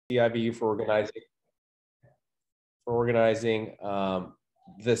the IVU for organizing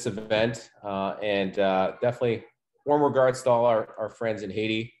this event, and definitely warm regards to all our friends in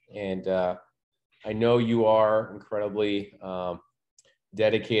Haiti. And I know you are incredibly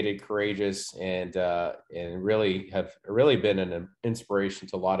dedicated, courageous, and really have been an inspiration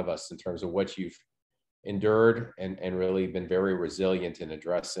to a lot of us in terms of what you've endured and really been very resilient in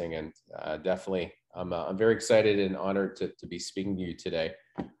addressing. And definitely, I'm very excited and honored to be speaking to you today.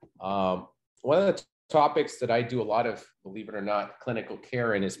 One of the topics that I do a lot of, believe it or not, clinical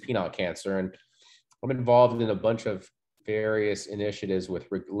care in is penile cancer. And I'm involved in a bunch of various initiatives with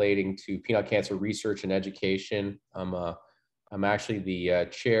relating to penile cancer research and education. I'm actually the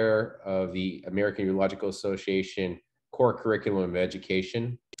chair of the American Urological Association Core Curriculum of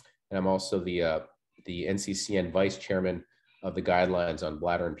Education. And I'm also the NCCN vice chairman of the guidelines on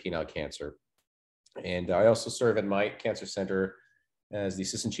bladder and penile cancer. And I also serve at my cancer center as the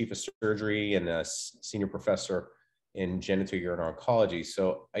assistant chief of surgery and a senior professor in genitourinary oncology.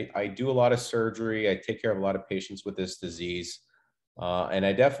 So I do a lot of surgery. I take care of a lot of patients with this disease. And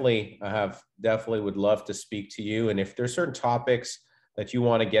I definitely would love to speak to you. And if there's certain topics that you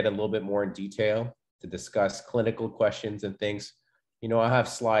want to get a little bit more in detail to discuss clinical questions and things, you know, I have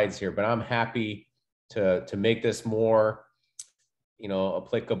slides here, but I'm happy to make this more, you know,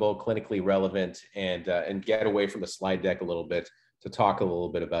 applicable, clinically relevant, and get away from the slide deck a little bit to talk a little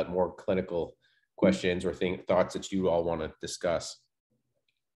bit about more clinical questions or thoughts that you all want to discuss.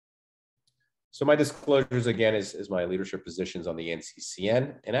 So my disclosures again is my leadership positions on the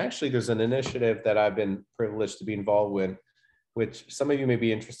NCCN. And actually there's an initiative that I've been privileged to be involved with, which some of you may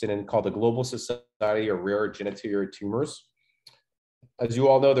be interested in, called the Global Society of Rare Genitourinary Tumors. As you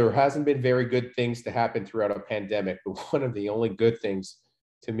all know, there hasn't been very good things to happen throughout a pandemic, but one of the only good things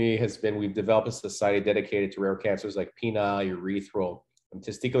to me has been we've developed a society dedicated to rare cancers like penile, urethral, and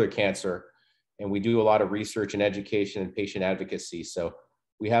testicular cancer. And we do a lot of research and education and patient advocacy. So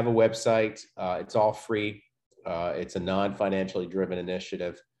we have a website, it's all free. It's a non-financially driven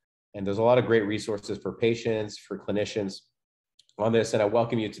initiative. And there's a lot of great resources for patients, for clinicians on this. And I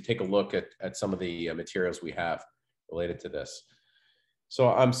welcome you to take a look at some of the materials we have related to this. So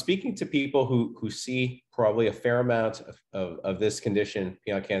I'm speaking to people who see probably a fair amount of this condition,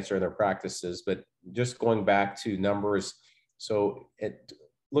 penile cancer, in their practices, but just going back to numbers. So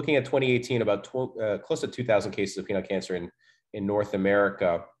looking at 2018, about close to 2,000 cases of penile cancer in North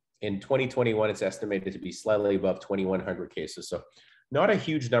America. In 2021, it's estimated to be slightly above 2,100 cases. So not a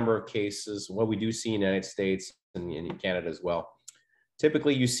huge number of cases. What we do see in the United States and in Canada as well.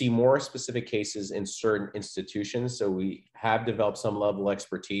 Typically, you see more specific cases in certain institutions. So we have developed some level of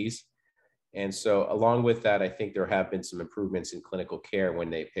expertise. And so along with that, I think there have been some improvements in clinical care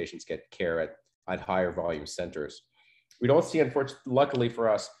when patients get care at higher volume centers. We don't see, unfortunately, luckily for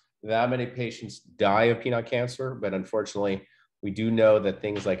us, that many patients die of penile cancer, but unfortunately, we do know that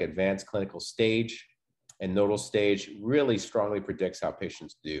things like advanced clinical stage and nodal stage really strongly predicts how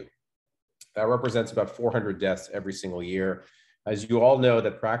patients do. That represents about 400 deaths every single year. As you all know,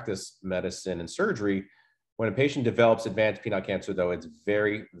 that practice medicine and surgery, when a patient develops advanced penile cancer, though, it's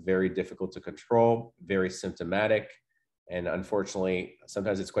very, very difficult to control, very symptomatic. And unfortunately,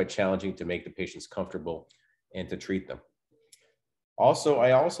 sometimes it's quite challenging to make the patients comfortable and to treat them. Also,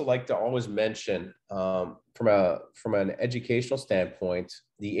 I also like to always mention from an educational standpoint,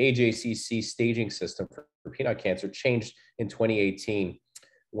 the AJCC staging system for penile cancer changed in 2018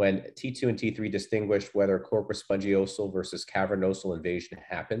 when T2 and T3 distinguished whether corpus spongiosal versus cavernosal invasion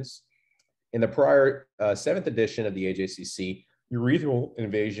happens. In the prior 7th edition of the AJCC, urethral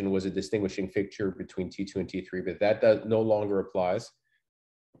invasion was a distinguishing feature between T2 and T3, but that no longer applies.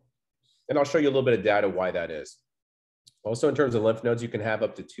 And I'll show you a little bit of data why that is. Also, in terms of lymph nodes, you can have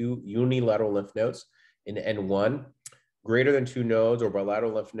up to 2 unilateral lymph nodes in N1. Greater than 2 nodes or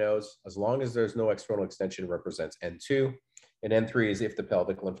bilateral lymph nodes, as long as there's no external extension, represents N2. And N3 is if the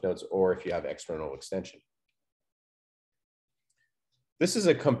pelvic lymph nodes or if you have external extension. This is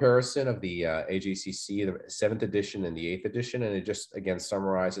a comparison of the AJCC, the 7th edition and the 8th edition, and it just, again,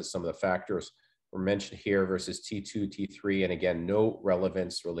 summarizes some of the factors were mentioned here versus T2, T3, and again, no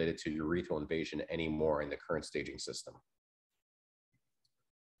relevance related to urethral invasion anymore in the current staging system.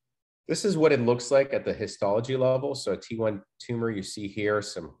 This is what it looks like at the histology level. So a T1 tumor, you see here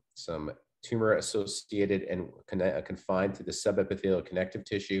some tumor associated and confined to the subepithelial connective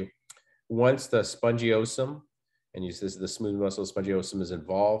tissue. Once the spongiosum, and this is the smooth muscle spongiosum, is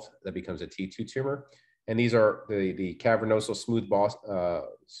involved, that becomes a T2 tumor. And these are the cavernosal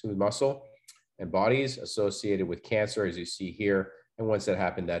smooth muscle and bodies associated with cancer, as you see here. And once that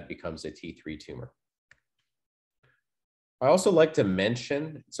happens, that becomes a T3 tumor. I also like to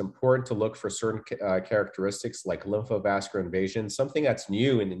mention it's important to look for certain characteristics like lymphovascular invasion. Something that's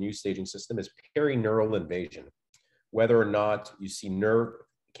new in the new staging system is perineural invasion, whether or not you see nerve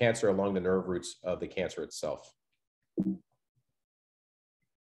cancer along the nerve roots of the cancer itself.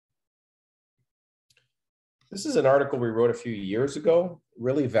 This is an article we wrote a few years ago,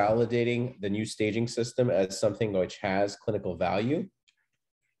 really validating the new staging system as something which has clinical value.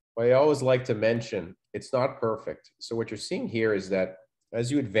 But I always like to mention it's not perfect. So what you're seeing here is that as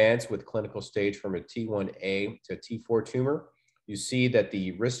you advance with clinical stage from a T1A to a T4 tumor, you see that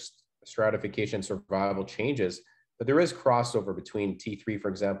the risk stratification survival changes, but there is crossover between T3, for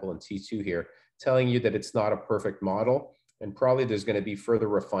example, and T2 here, telling you that it's not a perfect model, and probably there's going to be further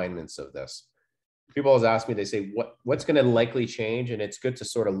refinements of this. People always ask me, they say, what's going to likely change? And it's good to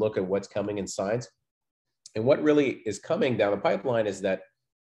sort of look at what's coming in science. And what really is coming down the pipeline is that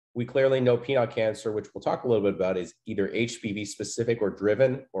we clearly know penile cancer, which we'll talk a little bit about, is either HPV specific or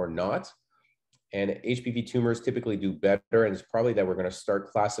driven or not. And HPV tumors typically do better, and it's probably that we're going to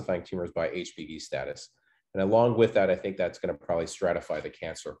start classifying tumors by HPV status. And along with that, I think that's going to probably stratify the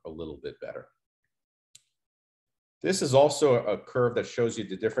cancer a little bit better. This is also a curve that shows you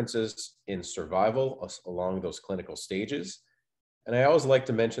the differences in survival along those clinical stages. And I always like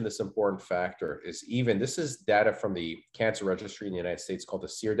to mention this important factor is this is data from the cancer registry in the United States called the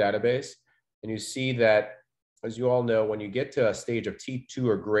SEER database. And you see that, as you all know, when you get to a stage of T2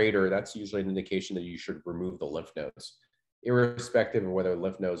 or greater, that's usually an indication that you should remove the lymph nodes, irrespective of whether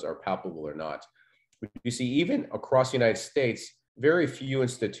lymph nodes are palpable or not. But you see, even across the United States, very few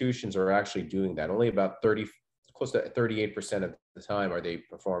institutions are actually doing that. Only about close to 38% of the time are they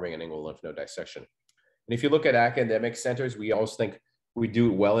performing an inguinal lymph node dissection. And if you look at academic centers, we always think we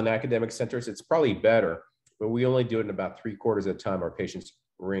do it well in academic centers. It's probably better, but we only do it in about 3/4 of the time our patients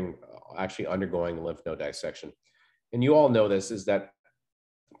are actually undergoing lymph node dissection. And you all know this, is that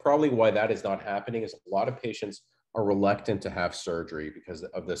probably why that is not happening is a lot of patients are reluctant to have surgery because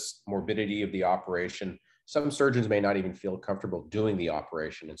of this morbidity of the operation. Some surgeons may not even feel comfortable doing the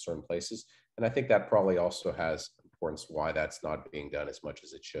operation in certain places. And I think that probably also has importance why that's not being done as much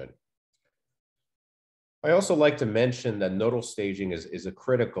as it should. I also like to mention that nodal staging is a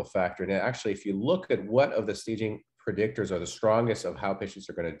critical factor. And actually, if you look at what of the staging predictors are the strongest of how patients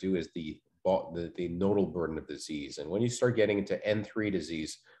are going to do is the nodal burden of disease. And when you start getting into N3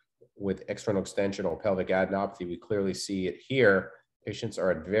 disease with external extension or pelvic adenopathy, we clearly see it here. Patients are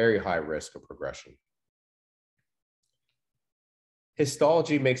at very high risk of progression.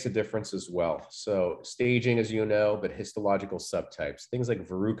 Histology makes a difference as well. So staging, as you know, but histological subtypes, things like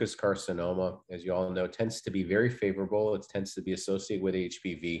verrucous carcinoma, as you all know, tends to be very favorable. It tends to be associated with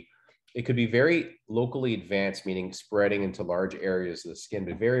HPV. It could be very locally advanced, meaning spreading into large areas of the skin,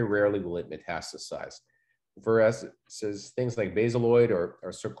 but very rarely will it metastasize. Whereas things like basaloid or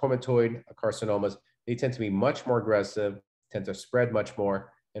sarcomatoid carcinomas, they tend to be much more aggressive, tend to spread much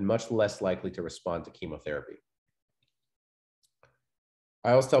more, and much less likely to respond to chemotherapy.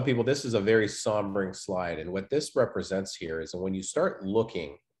 I always tell people this is a very sombering slide. And what this represents here is that when you start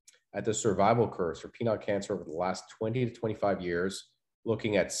looking at the survival curves for penile cancer over the last 20 to 25 years,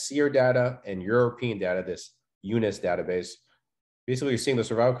 looking at SEER data and European data, this UNIS database, basically you're seeing the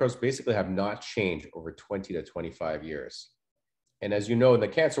survival curves basically have not changed over 20 to 25 years. And as you know, in the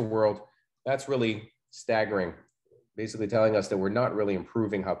cancer world, that's really staggering, basically telling us that we're not really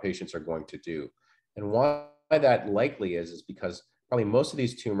improving how patients are going to do. And why that likely is because probably most of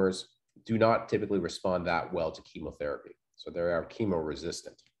these tumors do not typically respond that well to chemotherapy. So they are chemo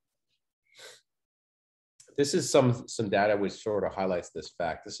resistant. This is some data which sort of highlights this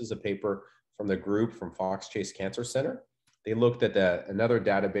fact. This is a paper from the group from Fox Chase Cancer Center. They looked at another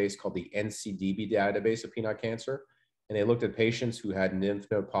database called the NCDB database of penile cancer, and they looked at patients who had lymph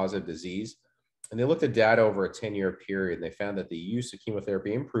node positive disease. And they looked at data over a 10-year period, and they found that the use of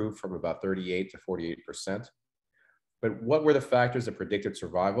chemotherapy improved from about 38 to 48%. But what were the factors that predicted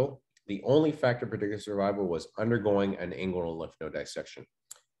survival? The only factor predicted survival was undergoing an inguinal lymph node dissection.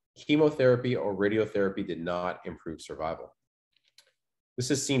 Chemotherapy or radiotherapy did not improve survival. This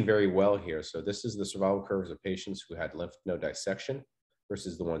is seen very well here. So this is the survival curves of patients who had lymph node dissection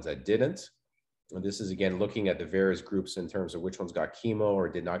versus the ones that didn't. And this is, again, looking at the various groups in terms of which ones got chemo or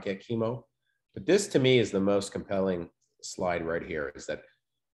did not get chemo. But this, to me, is the most compelling slide right here, is that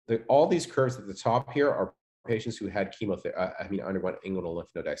all these curves at the top here are patients who had underwent inguinal lymph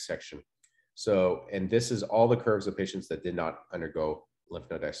node dissection. So, and this is all the curves of patients that did not undergo lymph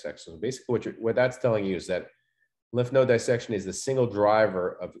node dissection. So basically what that's telling you is that lymph node dissection is the single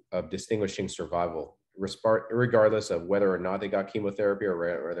driver of distinguishing survival, regardless of whether or not they got chemotherapy or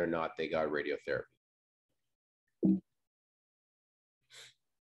whether or not they got radiotherapy.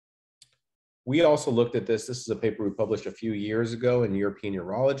 We also looked at this. This is a paper we published a few years ago in European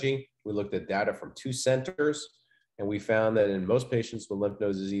Urology. We looked at data from 2 centers, and we found that in most patients with lymph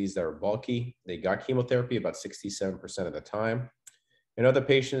node disease that are bulky, they got chemotherapy about 67% of the time. In other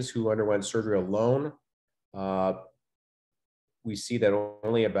patients who underwent surgery alone, we see that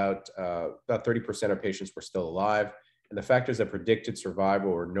only about 30% of patients were still alive. And the factors that predicted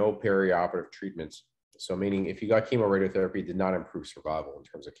survival were no perioperative treatments. So meaning if you got chemoradiotherapy, it did not improve survival in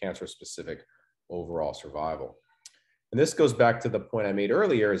terms of cancer-specific overall survival. And this goes back to the point I made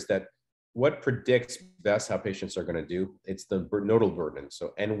earlier, is that what predicts best how patients are going to do? It's the nodal burden.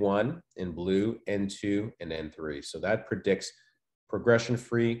 So N1 in blue, N2, and N3. So that predicts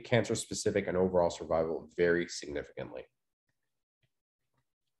progression-free, cancer-specific, and overall survival very significantly.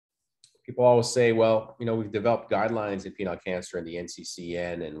 People always say, well, you know, we've developed guidelines in penile cancer in the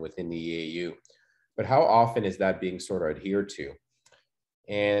NCCN and within the EAU, but how often is that being sort of adhered to?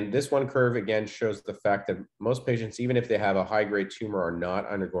 And this one curve again shows the fact that most patients, even if they have a high-grade tumor, are not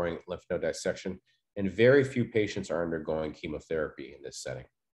undergoing lymph node dissection, and very few patients are undergoing chemotherapy in this setting.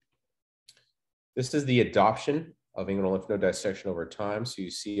 This is the adoption of inguinal lymph node dissection over time. So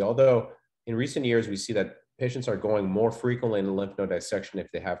you see, although in recent years we see that patients are going more frequently in lymph node dissection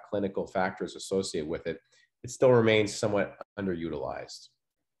if they have clinical factors associated with it, it still remains somewhat underutilized.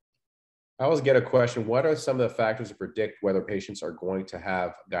 I always get a question, what are some of the factors that predict whether patients are going to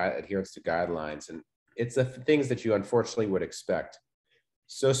have adherence to guidelines? And it's the things that you unfortunately would expect.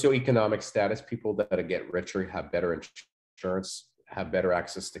 Socioeconomic status, people that get richer have better insurance, have better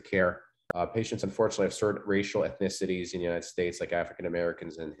access to care. Patients, unfortunately, of certain racial ethnicities in the United States, like African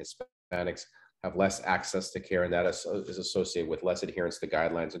Americans and Hispanics, have less access to care, and that is associated with less adherence to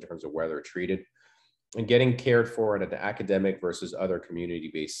guidelines in terms of where they're treated. And getting cared for at an academic versus other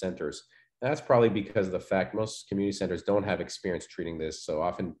community-based centers. That's probably because of the fact most community centers don't have experience treating this, so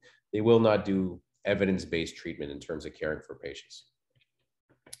often they will not do evidence-based treatment in terms of caring for patients.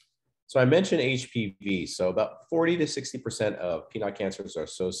 So I mentioned HPV. So about 40 to 60% of penile cancers are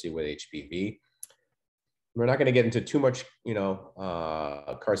associated with HPV. We're not going to get into too much,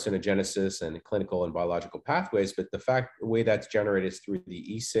 carcinogenesis and clinical and biological pathways, but the way that's generated is through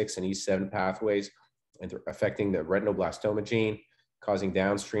the E6 and E7 pathways, and affecting the retinoblastoma gene, causing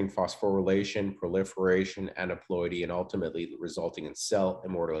downstream phosphorylation, proliferation, aneuploidy, and ultimately resulting in cell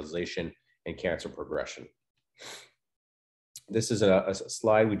immortalization and cancer progression. This is a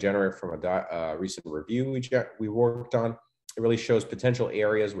slide we generated from a recent review we worked on. It really shows potential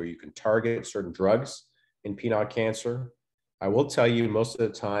areas where you can target certain drugs in penile cancer. I will tell you, most of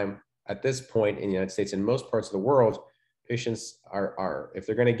the time at this point in the United States and most parts of the world, patients are if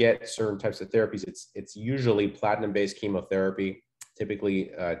they're going to get certain types of therapies, it's usually platinum-based chemotherapy.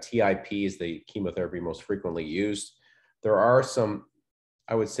 Typically, TIP is the chemotherapy most frequently used. There are some,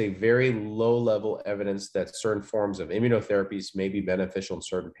 I would say, very low-level evidence that certain forms of immunotherapies may be beneficial in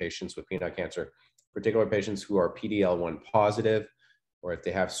certain patients with penile cancer, particularly patients who are PD-L1 positive, or if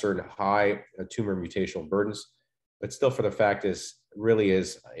they have certain high tumor mutational burdens. But still, for the fact is, really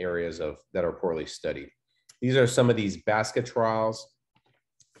is areas that are poorly studied. These are some of these basket trials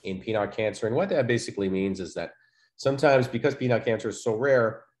in penile cancer. And what that basically means is that sometimes, because penile cancer is so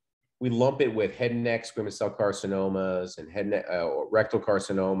rare, we lump it with head and neck squamous cell carcinomas and rectal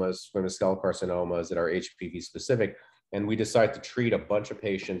carcinomas, squamous cell carcinomas that are HPV specific. And we decide to treat a bunch of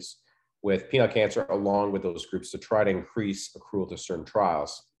patients with penile cancer along with those groups to try to increase accrual to certain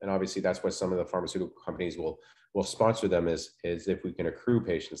trials. And obviously that's why some of the pharmaceutical companies will sponsor them is if we can accrue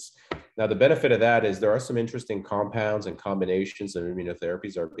patients. Now, the benefit of that is there are some interesting compounds and combinations of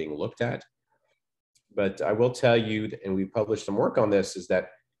immunotherapies are being looked at. But I will tell you, and we published some work on this, is that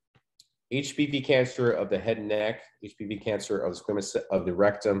HPV cancer of the head and neck, HPV cancer of the squamous of the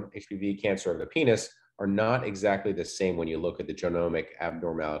rectum, HPV cancer of the penis are not exactly the same when you look at the genomic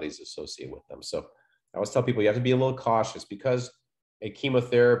abnormalities associated with them. So I always tell people you have to be a little cautious, because a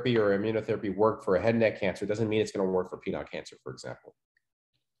chemotherapy or immunotherapy worked for a head and neck cancer doesn't mean it's going to work for penile cancer, for example.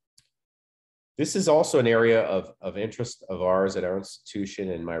 This is also an area of interest of ours at our institution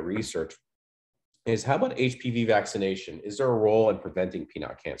in my research, is how about HPV vaccination? Is there a role in preventing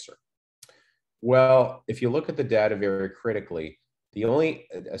penile cancer? Well, if you look at the data very critically, the only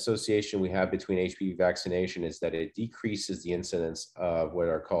association we have between HPV vaccination is that it decreases the incidence of what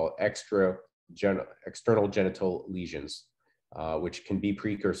are called external genital lesions, which can be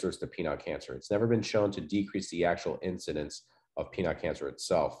precursors to penile cancer. It's never been shown to decrease the actual incidence of penile cancer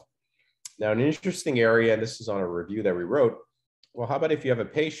itself. Now, an interesting area, and this is on a review that we wrote, well, how about if you have a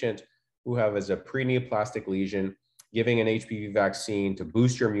patient who has a preneoplastic lesion, giving an HPV vaccine to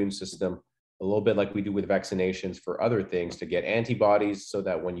boost your immune system, a little bit like we do with vaccinations for other things, to get antibodies so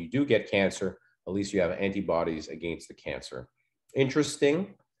that when you do get cancer, at least you have antibodies against the cancer.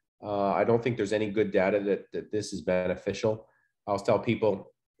 Interesting. I don't think there's any good data that this is beneficial. I'll tell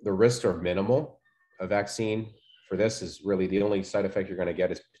people the risks are minimal. A vaccine for this is really the only side effect you're going to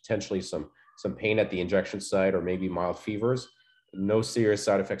get is potentially some pain at the injection site or maybe mild fevers. No serious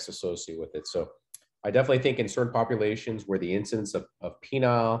side effects associated with it. So I definitely think in certain populations where the incidence of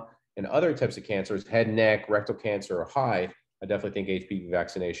penile and other types of cancers, head, neck, rectal cancer are high, I definitely think HPV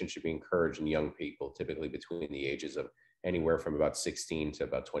vaccination should be encouraged in young people, typically between the ages of anywhere from about 16 to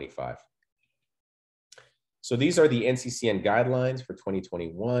about 25. So these are the NCCN guidelines for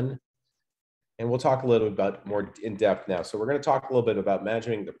 2021. And we'll talk a little bit about more in depth now. So we're going to talk a little bit about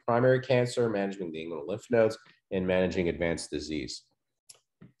managing the primary cancer, managing the inguinal lymph nodes, and managing advanced disease.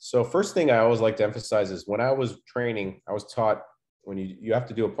 So first thing I always like to emphasize is when I was training, I was taught when you have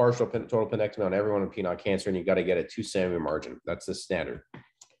to do a partial total penectomy on everyone with penile cancer, and you got to get a 2 cm margin. That's the standard.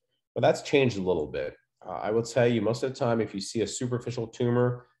 But that's changed a little bit. I will tell you, most of the time, if you see a superficial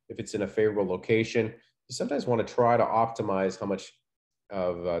tumor, if it's in a favorable location, you sometimes want to try to optimize how much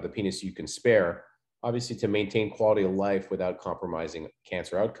of the penis you can spare, obviously to maintain quality of life without compromising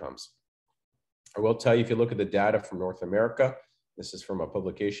cancer outcomes. I will tell you, if you look at the data from North America, this is from a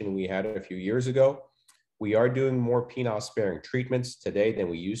publication we had a few years ago, we are doing more penile sparing treatments today than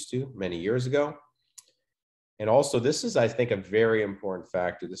we used to many years ago. And also, this is, I think, a very important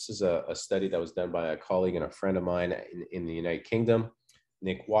factor. This is a study that was done by a colleague and a friend of mine in the United Kingdom,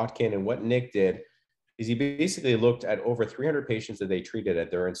 Nick Watkin. And what Nick did is he basically looked at over 300 patients that they treated at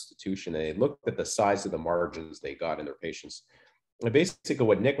their institution, and they looked at the size of the margins they got in their patients. And basically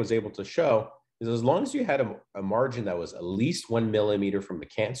what Nick was able to show is as long as you had a margin that was at least 1 millimeter from the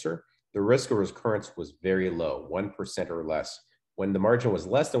cancer, the risk of recurrence was very low, 1% or less. When the margin was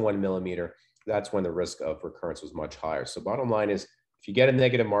less than 1 millimeter, that's when the risk of recurrence was much higher. So bottom line is, if you get a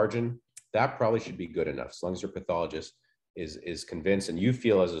negative margin, that probably should be good enough, as long as your pathologist is convinced and you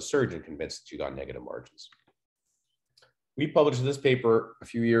feel as a surgeon convinced that you got negative margins. We published this paper a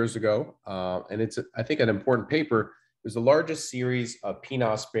few years ago, and it's, I think, an important paper. It was the largest series of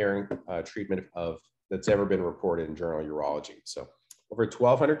penile sparing treatment that's ever been reported in Journal of Urology. So over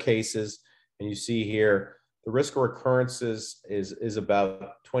 1,200 cases, and you see here, the risk of recurrences is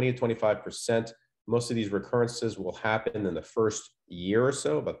about 20 to 25%. Most of these recurrences will happen in the first year or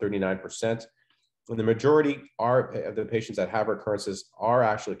so, about 39%. And the majority of the patients that have recurrences are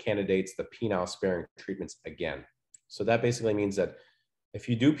actually candidates the penile sparing treatments again. So that basically means that if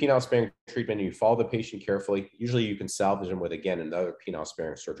you do penile sparing treatment and you follow the patient carefully, usually you can salvage them with, again, another penile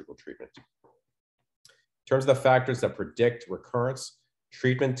sparing surgical treatment. In terms of the factors that predict recurrence,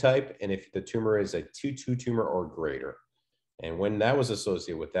 treatment type, and if the tumor is a 2-2 tumor or greater. And when that was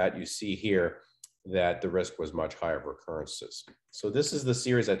associated with that, you see here that the risk was much higher of recurrences. So this is the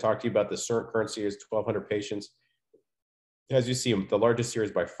series I talked to you about, the current series, 1,200 patients. As you see, the largest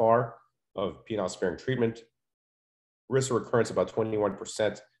series by far of penile sparing treatment. Risk of recurrence about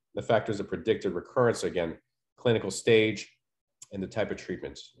 21%. The factors that predicted recurrence, again, clinical stage and the type of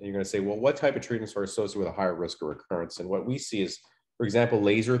treatments. And you're going to say, well, what type of treatments are associated with a higher risk of recurrence? And what we see is, for example,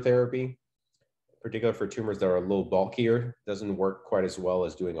 laser therapy, particularly for tumors that are a little bulkier, doesn't work quite as well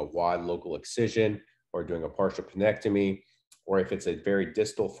as doing a wide local excision or doing a partial penectomy, or if it's a very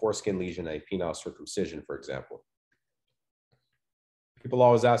distal foreskin lesion, a penile circumcision, for example. People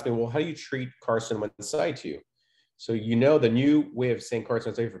always ask me, well, how do you treat carcinoma in situ? So the new way of saying carcinoma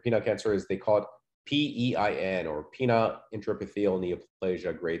in situ for penile cancer is they call it PEIN, or penile intraepithelial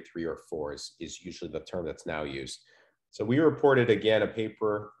neoplasia grade 3 or 4 is usually the term that's now used. So we reported, again, a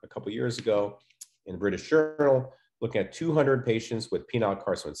paper a couple of years ago in the British Journal looking at 200 patients with penile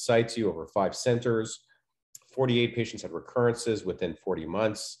carcinoma in situ over 5 centers. 48 patients had recurrences within 40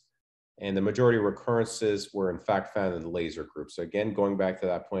 months. And the majority of recurrences were, in fact, found in the laser group. So again, going back to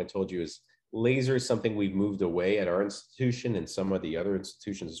that point I told you, is laser is something we've moved away at our institution and some of the other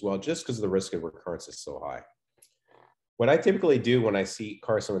institutions as well, just because the risk of recurrence is so high. What I typically do when I see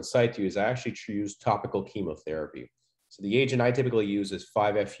carcinoma in situ is I actually use topical chemotherapy. So the agent I typically use is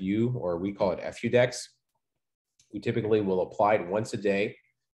 5-FU, or we call it FUDEX. We typically will apply it once a day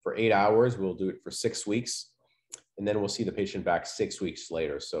for 8 hours. We'll do it for 6 weeks, and then we'll see the patient back 6 weeks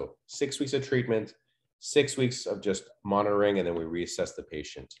later. So 6 weeks of treatment, 6 weeks of just monitoring, and then we reassess the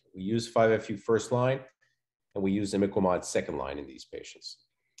patient. We use 5-FU first line, and we use imiquimod second line in these patients.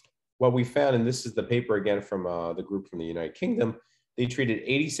 What we found, and this is the paper again from the group from the United Kingdom, they treated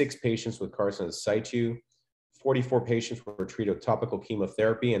 86 patients with carcinoma in situ. 44 patients were treated with topical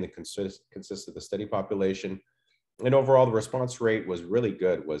chemotherapy, and it consists of the study population. And overall, the response rate was really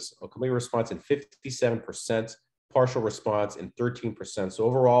good, was a complete response in 57%, partial response in 13%. So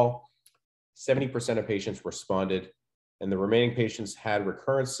overall, 70% of patients responded, and the remaining patients had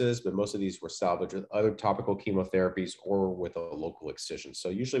recurrences, but most of these were salvaged with other topical chemotherapies or with a local excision. So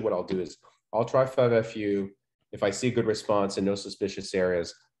usually what I'll do is I'll try 5FU. If I see a good response and no suspicious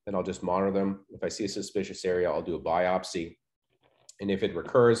areas, then I'll just monitor them. If I see a suspicious area, I'll do a biopsy. And if it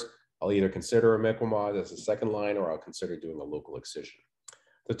recurs, I'll either consider imiquimod as a second line, or I'll consider doing a local excision.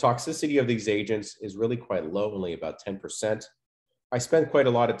 The toxicity of these agents is really quite low, only about 10%. I spent quite a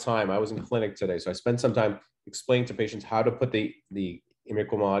lot of time. I was in clinic today, so I spent some time explaining to patients how to put the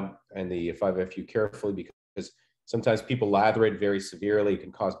imiquimod and the 5FU carefully, because sometimes people lather it very severely. It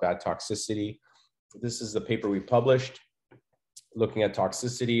can cause bad toxicity. This is the paper we published looking at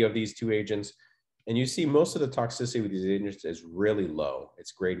toxicity of these two agents. And you see most of the toxicity with these agents is really low.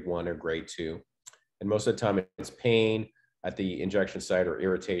 It's grade 1 or grade 2. And most of the time it's pain at the injection site or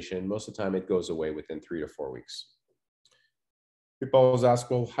irritation. Most of the time it goes away within 3 to 4 weeks. People always ask,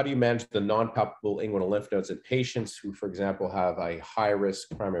 well, how do you manage the non-palpable inguinal lymph nodes in patients who, for example, have a high-risk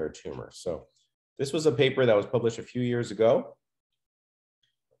primary tumor? So this was a paper that was published a few years ago.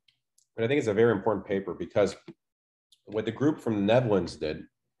 And I think it's a very important paper because what the group from the Netherlands did,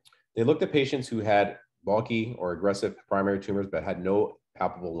 they looked at patients who had bulky or aggressive primary tumors but had no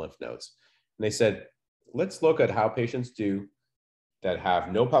palpable lymph nodes. And they said, let's look at how patients do that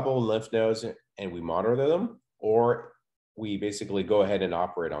have no palpable lymph nodes, and we monitor them, or we basically go ahead and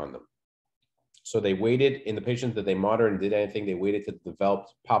operate on them. So they waited, in the patients that they monitored and did anything, they waited to develop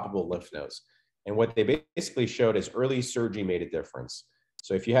palpable lymph nodes. And what they basically showed is early surgery made a difference.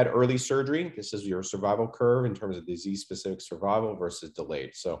 So if you had early surgery, this is your survival curve in terms of disease-specific survival versus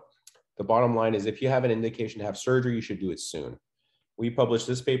delayed. So the bottom line is, if you have an indication to have surgery, you should do it soon. We published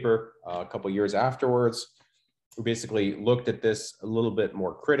this paper a couple of years afterwards. We basically looked at this a little bit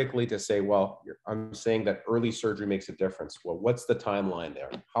more critically to say, well, I'm saying that early surgery makes a difference. Well, what's the timeline there?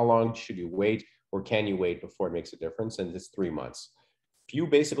 How long should you wait, or can you wait before it makes a difference? And it's 3 months. If you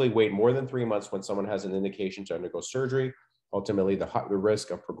basically wait more than 3 months when someone has an indication to undergo surgery, ultimately the risk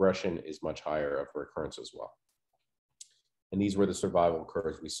of progression is much higher of recurrence as well. And these were the survival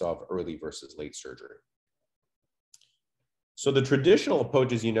curves we saw of early versus late surgery. So the traditional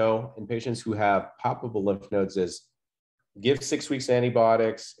approach, as you know, in patients who have palpable lymph nodes, is give 6 weeks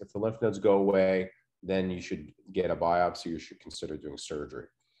antibiotics. If the lymph nodes go away, then you should get a biopsy. You should consider doing surgery.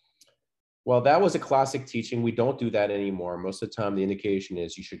 Well, that was a classic teaching. We don't do that anymore. Most of the time, the indication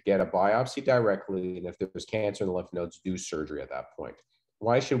is you should get a biopsy directly, and if there's cancer in the lymph nodes, do surgery at that point.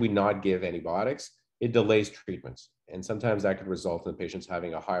 Why should we not give antibiotics? It delays treatments, and sometimes that could result in patients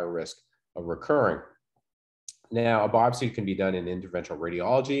having a higher risk of recurring. Now, a biopsy can be done in interventional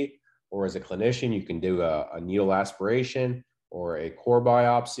radiology, or as a clinician, you can do a needle aspiration or a core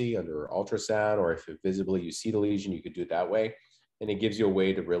biopsy under ultrasound, or if visibly you see the lesion, you could do it that way. And it gives you a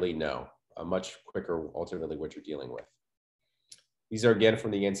way to really know much quicker, ultimately, what you're dealing with. These are, again,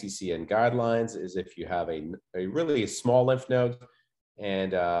 from the NCCN guidelines, is if you have a really small lymph node,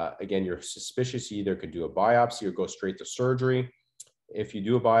 and again, you're suspicious, you either could do a biopsy or go straight to surgery. If you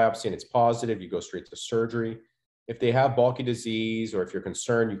do a biopsy and it's positive, you go straight to surgery. If they have bulky disease, or if you're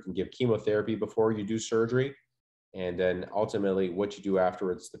concerned, you can give chemotherapy before you do surgery. And then ultimately what you do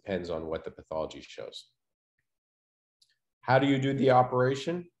afterwards depends on what the pathology shows. How do you do the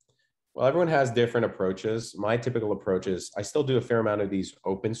operation? Well, everyone has different approaches. My typical approach is I still do a fair amount of these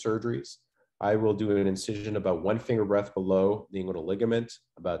open surgeries. I will do an incision about 1 finger breadth below the inguinal ligament,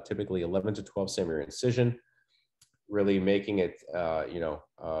 about typically 11 to 12 centimeter incision, really making it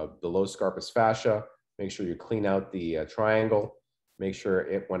below scarpus fascia. Make sure you clean out the triangle. Make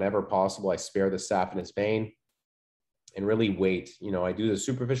sure, whenever possible, I spare the saphenous vein, and really wait. I do the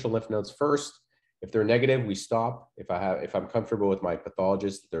superficial lymph nodes first. If they're negative, we stop. If I'm comfortable with my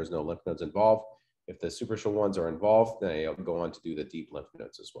pathologist that there's no lymph nodes involved. If the superficial ones are involved, then I'll go on to do the deep lymph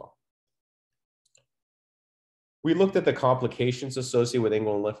nodes as well. We looked at the complications associated with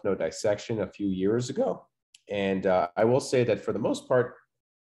inguinal lymph node dissection a few years ago. And I will say that for the most part,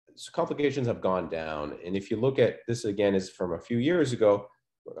 complications have gone down. And if you look at this, again, is from a few years ago,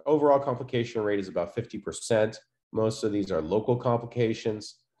 overall complication rate is about 50%. Most of these are local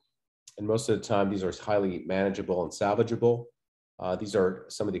complications. And most of the time, these are highly manageable and salvageable. These are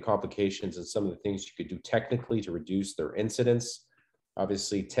some of the complications and some of the things you could do technically to reduce their incidence.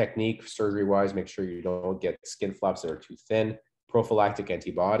 Obviously, technique, surgery-wise, make sure you don't get skin flaps that are too thin. Prophylactic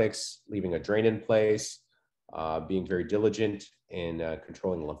antibiotics, leaving a drain in place, being very diligent in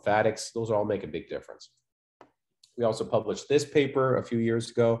controlling lymphatics. Those all make a big difference. We also published this paper a few years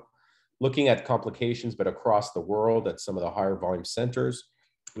ago looking at complications, but across the world at some of the higher volume centers.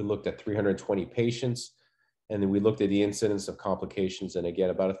 We looked at 320 patients, and then we looked at the incidence of complications. And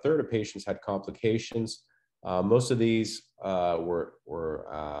again, about a third of patients had complications. Most of these were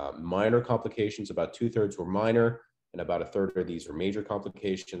minor complications. About 2/3 were minor, and about a third of these were major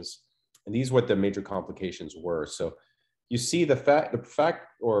complications. And these are what the major complications were. So you see the fact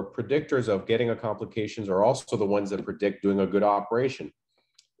or predictors of getting a complications are also the ones that predict doing a good operation.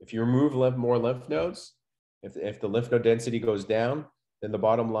 If you remove more lymph nodes, if the lymph node density goes down, then the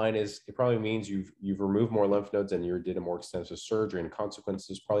bottom line is it probably means you've removed more lymph nodes and you did a more extensive surgery. And consequence,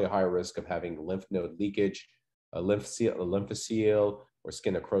 there's probably a higher risk of having lymph node leakage, a lymphocele, or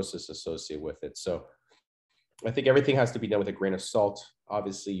skin necrosis associated with it. So I think everything has to be done with a grain of salt.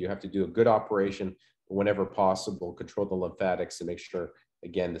 Obviously, you have to do a good operation whenever possible, control the lymphatics and make sure,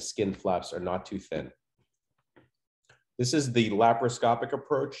 again, the skin flaps are not too thin. This is the laparoscopic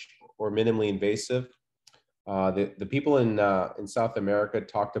approach, or minimally invasive. The people in South America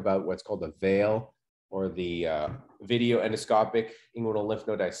talked about what's called the veil, or the video endoscopic inguinal lymph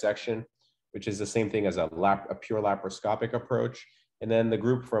node dissection, which is the same thing as a pure laparoscopic approach. And then the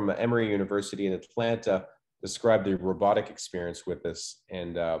group from Emory University in Atlanta described the robotic experience with this.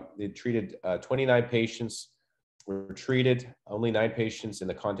 And they treated 29 patients, were treated, only 9 patients in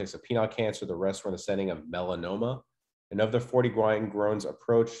the context of penile cancer, the rest were in the setting of melanoma. And of the 40 groans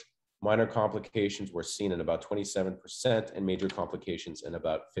approached, minor complications were seen in about 27% and major complications in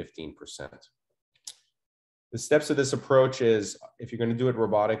about 15%. The steps of this approach is, if you're going to do it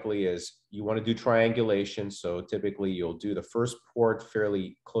robotically, is you want to do triangulation. So typically you'll do the first port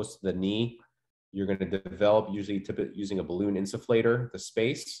fairly close to the knee. You're going to develop, usually using a balloon insufflator, the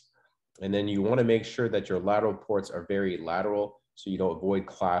space. And then you want to make sure that your lateral ports are very lateral so you don't avoid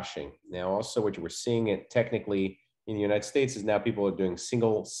clashing. Now, also what you were seeing it technically in the United States is now people are doing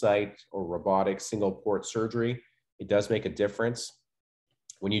single site or robotic single port surgery. It does make a difference.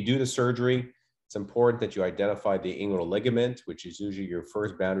 When you do the surgery, it's important that you identify the inguinal ligament, which is usually your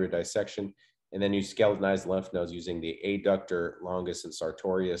first boundary dissection, and then you skeletonize lymph nodes using the adductor longus and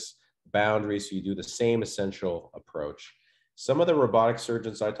sartorius boundaries. So you do the same essential approach. Some of the robotic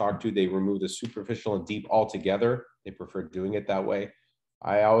surgeons I talk to, they remove the superficial and deep altogether. They prefer doing it that way.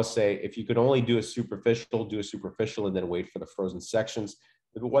 I always say, if you could only do a superficial and then wait for the frozen sections.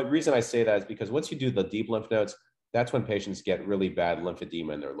 The reason I say that is because once you do the deep lymph nodes, that's when patients get really bad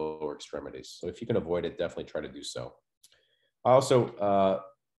lymphedema in their lower extremities. So if you can avoid it, definitely try to do so. I also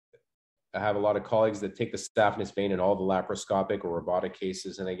I have a lot of colleagues that take the saphenous vein in all the laparoscopic or robotic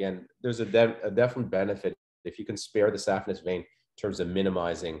cases. And again, there's a definite benefit if you can spare the saphenous vein in terms of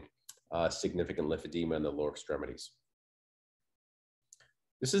minimizing significant lymphedema in the lower extremities.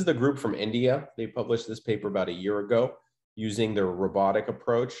 This is the group from India. They published this paper about a year ago using the robotic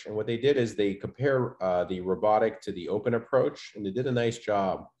approach. And what they did is they compare the robotic to the open approach, and they did a nice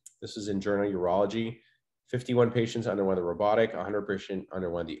job. This is in Journal Urology. 51 patients underwent the robotic, 100 patients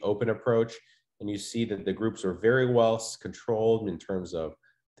underwent the open approach. And you see that the groups are very well controlled in terms of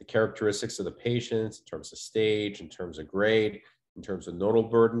the characteristics of the patients, in terms of stage, in terms of grade, in terms of nodal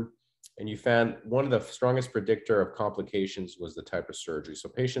burden. And you found one of the strongest predictor of complications was the type of surgery. So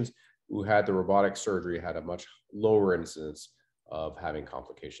patients who had the robotic surgery had a much lower incidence of having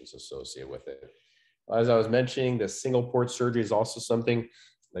complications associated with it. As I was mentioning, the single port surgery is also something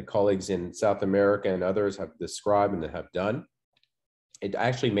that colleagues in South America and others have described and have done. It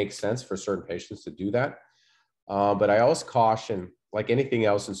actually makes sense for certain patients to do that. But I always caution, like anything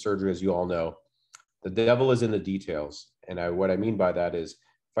else in surgery, as you all know, the devil is in the details. And what I mean by that is,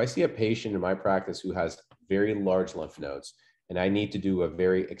 if I see a patient in my practice who has very large lymph nodes and I need to do a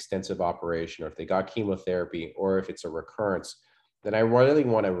very extensive operation, or if they got chemotherapy, or if it's a recurrence, then I really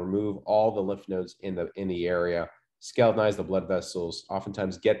want to remove all the lymph nodes in the area, skeletonize the blood vessels,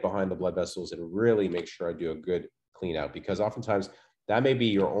 oftentimes get behind the blood vessels and really make sure I do a good clean out, because oftentimes that may be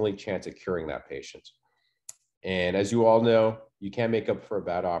your only chance of curing that patient. And as you all know, you can't make up for a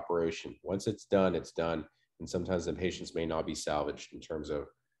bad operation. Once it's done, it's done. And sometimes the patients may not be salvaged in terms of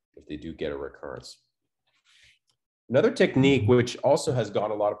if they do get a recurrence. Another technique, which also has got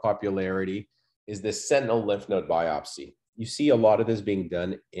a lot of popularity, is this sentinel lymph node biopsy. You see a lot of this being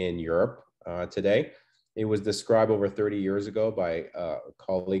done in Europe today. It was described over 30 years ago by a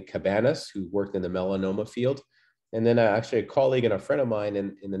colleague, Cabanas, who worked in the melanoma field. And then actually a colleague and a friend of mine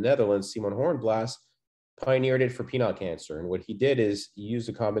in the Netherlands, Simon Hornblas, pioneered it for penile cancer. And what he did is he used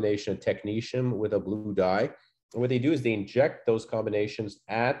a combination of technetium with a blue dye. And what they do is they inject those combinations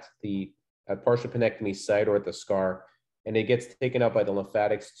at partial penectomy site or at the scar, and it gets taken up by the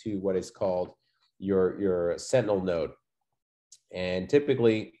lymphatics to what is called your sentinel node. And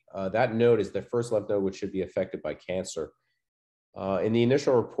typically, that node is the first lymph node which should be affected by cancer. In the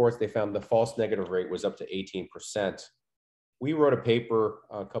initial reports, they found the false negative rate was up to 18%. We wrote a paper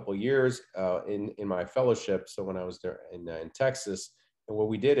a couple of years in my fellowship, so when I was there in Texas, and what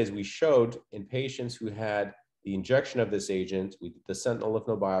we did is we showed in patients who had the injection of this agent, we did the sentinel lymph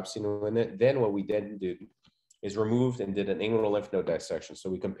node biopsy, and then what we did is removed and did an inguinal lymph node dissection. So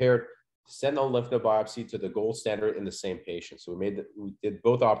we compared sentinel lymph node biopsy to the gold standard in the same patient. So we did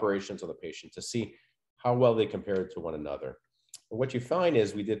both operations on the patient to see how well they compared to one another. And what you find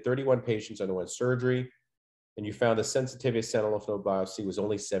is we did 31 patients underwent surgery, and you found the sensitivity of sentinel lymph node biopsy was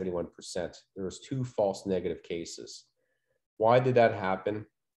only 71%. There was 2 false negative cases. Why did that happen?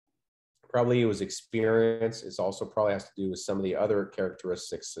 Probably it was experience. It also probably has to do with some of the other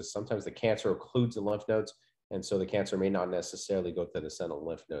characteristics. So sometimes the cancer occludes the lymph nodes, and so the cancer may not necessarily go to the sentinel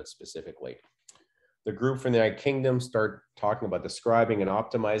lymph nodes specifically. The group from the United Kingdom start talking about describing and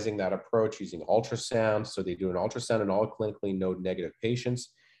optimizing that approach using ultrasound. So they do an ultrasound in all clinically node negative patients,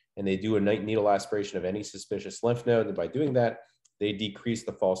 and they do a needle aspiration of any suspicious lymph node. And by doing that, they decrease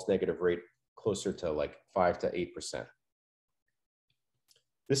the false negative rate closer to like 5 to 8%.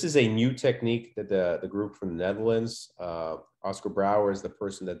 This is a new technique that the group from the Netherlands, Oscar Brouwer is the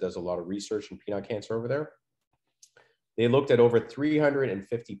person that does a lot of research in penile cancer over there. They looked at over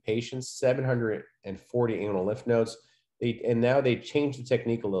 350 patients, 740 inguinal lymph nodes. And now they changed the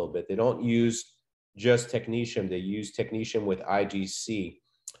technique a little bit. They don't use just technetium. They use technetium with IGC,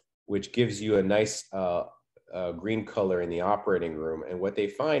 which gives you a nice green color in the operating room. And what they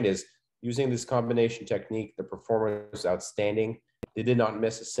find is using this combination technique, the performance was outstanding. They did not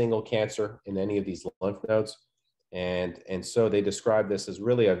miss a single cancer in any of these lymph nodes. And so they describe this as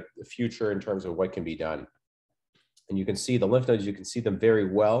really a future in terms of what can be done. And you can see the lymph nodes, you can see them very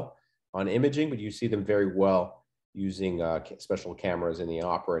well on imaging, but you see them very well using special cameras in the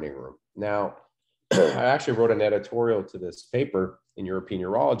operating room. Now, I actually wrote an editorial to this paper in European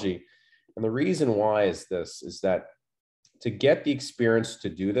Urology. And the reason why is that to get the experience to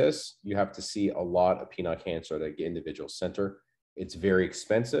do this, you have to see a lot of penile cancer at an individual center. It's very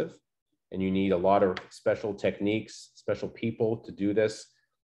expensive, and you need a lot of special techniques, special people to do this.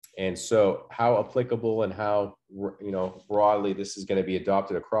 And so how applicable and how, broadly this is going to be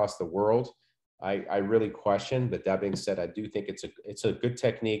adopted across the world, I really question. But that being said, I do think it's a good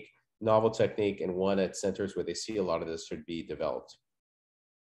technique, novel technique, and one at centers where they see a lot of this should be developed.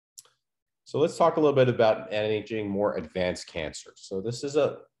 So let's talk a little bit about managing more advanced cancer. So this is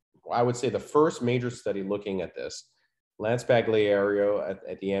I would say the first major study looking at this. Lance Bagliario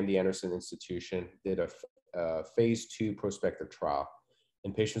at the MD Anderson Institution did a phase 2 prospective trial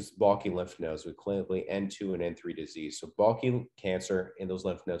in patients with bulky lymph nodes with clinically N2 and N3 disease. So bulky cancer in those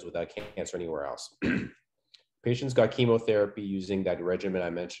lymph nodes without cancer anywhere else. Patients got chemotherapy using that regimen I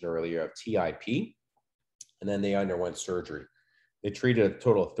mentioned earlier of TIP, and then they underwent surgery. They treated a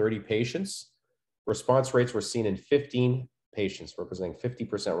total of 30 patients. Response rates were seen in 15 patients, representing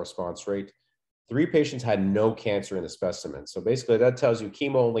 50% response rate. 3 patients had no cancer in the specimen. So basically that tells you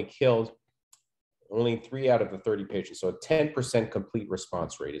chemo only killed only 3 out of the 30 patients. So a 10% complete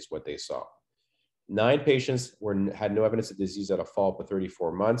response rate is what they saw. 9 patients had no evidence of disease at a follow-up of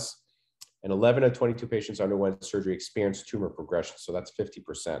 34 months. And 11 of 22 patients underwent surgery experienced tumor progression. So that's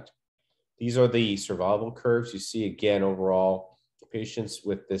 50%. These are the survival curves. You see again, overall, patients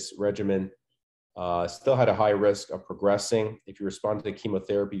with this regimen still had a high risk of progressing. If you responded to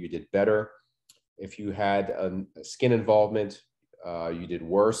chemotherapy, you did better. If you had skin involvement, you did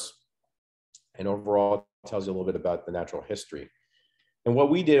worse. And overall, it tells you a little bit about the natural history. And what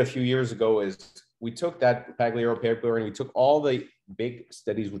we did a few years ago is we took that Bagliario paper and we took all the big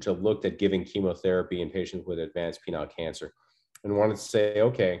studies which have looked at giving chemotherapy in patients with advanced penile cancer and wanted to say,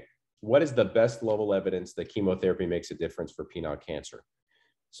 okay, what is the best level evidence that chemotherapy makes a difference for penile cancer?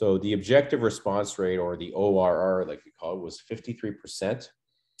 So the objective response rate, or the ORR, like we call it, was 53%.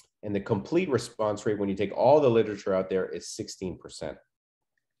 And the complete response rate, when you take all the literature out there, is 16%.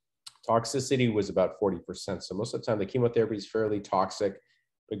 Toxicity was about 40%. So most of the time, the chemotherapy is fairly toxic.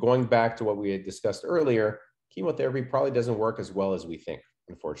 But going back to what we had discussed earlier, chemotherapy probably doesn't work as well as we think,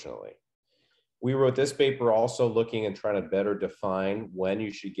 unfortunately. We wrote this paper also looking and trying to better define when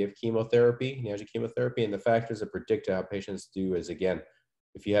you should give chemotherapy, neoadjuvant chemotherapy, and the factors that predict how patients do is, again,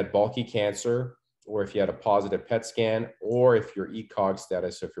 if you had bulky cancer, or if you had a positive PET scan, or if your ECOG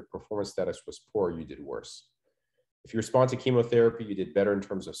status, so if your performance status was poor, you did worse. If you respond to chemotherapy, you did better in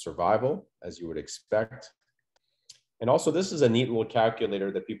terms of survival, as you would expect. And also, this is a neat little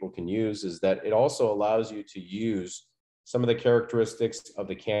calculator that people can use, is that it also allows you to use some of the characteristics of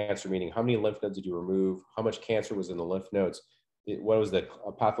the cancer, meaning how many lymph nodes did you remove, how much cancer was in the lymph nodes, what was the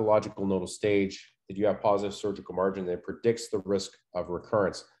pathological nodal stage? Did you have positive surgical margin? That predicts the risk of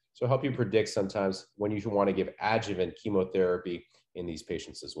recurrence. So help you predict sometimes when you should want to give adjuvant chemotherapy in these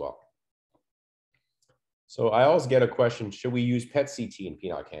patients as well. So I always get a question, should we use PET-CT in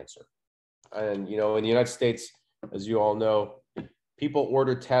penile cancer? And, you know, in the United States, as you all know, people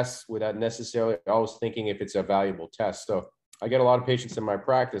order tests without necessarily always thinking if it's a valuable test. So I get a lot of patients in my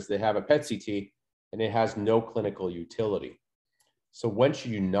practice, they have a PET-CT and it has no clinical utility. So when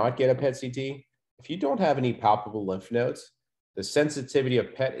should you not get a PET-CT? If you don't have any palpable lymph nodes, the sensitivity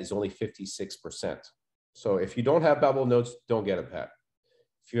of PET is only 56%. So if you don't have palpable nodes, don't get a PET.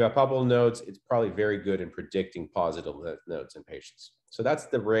 If you have palpable nodes, it's probably very good in predicting positive lymph nodes in patients. So that's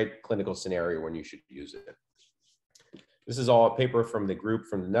the right clinical scenario when you should use it. This is all a paper from the group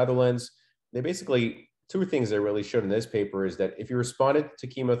from the Netherlands. They basically, two things they really showed in this paper is that if you responded to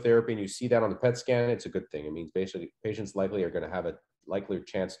chemotherapy and you see that on the PET scan, it's a good thing. It means basically patients likely are going to have a likelier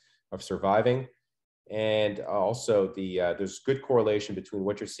chance of surviving. And also there's good correlation between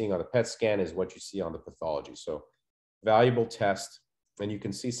what you're seeing on the PET scan is what you see on the pathology. So valuable test. And you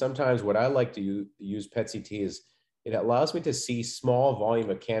can see sometimes what I like to use PET-CT is it allows me to see small volume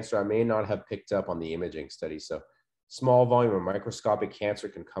of cancer I may not have picked up on the imaging study. So small volume of microscopic cancer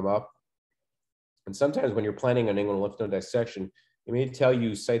can come up. And sometimes when you're planning an inguinal lymph node dissection, it may tell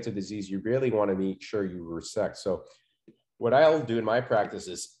you sites of disease you really want to make sure you resect. So what I'll do in my practice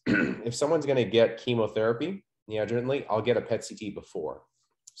is if someone's going to get chemotherapy neoadjuvantly, I'll get a PET-CT before.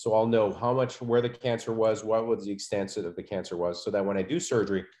 So I'll know how much, where the cancer was, what was the extent of the cancer was, so that when I do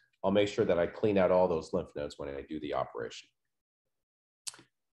surgery, I'll make sure that I clean out all those lymph nodes when I do the operation.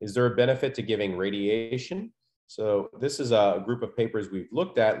 Is there a benefit to giving radiation? So this is a group of papers we've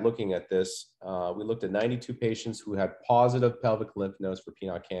looked at looking at this. We looked at 92 patients who had positive pelvic lymph nodes for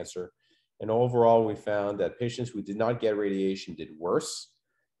penile cancer. And overall, we found that patients who did not get radiation did worse.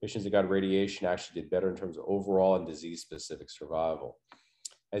 Patients that got radiation actually did better in terms of overall and disease-specific survival.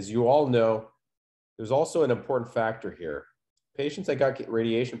 As you all know, there's also an important factor here. Patients that got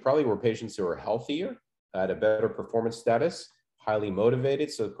radiation probably were patients who were healthier, had a better performance status, highly motivated.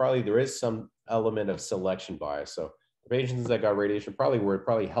 So probably there is some element of selection bias. So the patients that got radiation were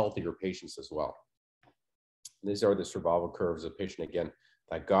healthier patients as well. These are the survival curves of patient, again,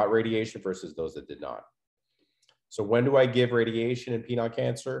 that got radiation versus those that did not. So when do I give radiation in penile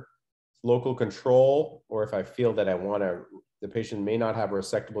cancer? Local control, or if I feel that the patient may not have a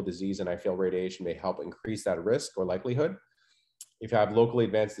resectable disease and I feel radiation may help increase that risk or likelihood. If I have locally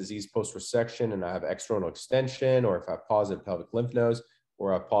advanced disease post-resection and I have external extension, or if I have positive pelvic lymph nodes,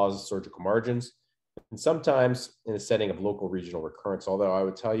 or I have positive surgical margins, and sometimes in a setting of local regional recurrence, although I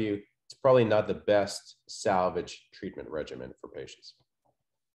would tell you it's probably not the best salvage treatment regimen for patients.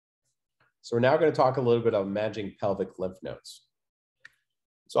 So we're now going to talk a little bit about managing pelvic lymph nodes.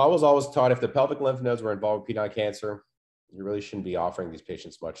 So I was always taught if the pelvic lymph nodes were involved with penile cancer, you really shouldn't be offering these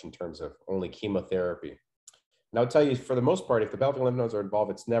patients much in terms of only chemotherapy. And I'll tell you, for the most part, if the pelvic lymph nodes are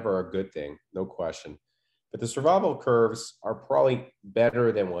involved, it's never a good thing, no question. But the survival curves are probably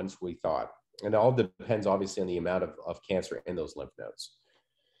better than once we thought. And it all depends, obviously, on the amount of cancer in those lymph nodes.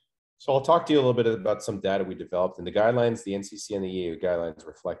 So I'll talk to you a little bit about some data we developed. And the guidelines, the NCCN and the EU guidelines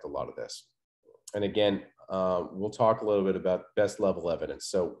reflect a lot of this. And again, we'll talk a little bit about best level evidence.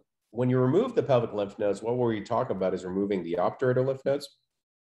 So when you remove the pelvic lymph nodes, what we're talking about is removing the obturator lymph nodes,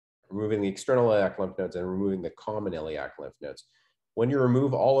 removing the external iliac lymph nodes, and removing the common iliac lymph nodes. When you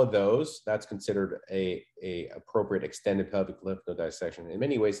remove all of those, that's considered a appropriate extended pelvic lymph node dissection. In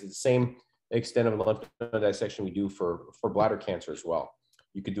many ways, it's the same extent of lymph node dissection we do for bladder cancer as well.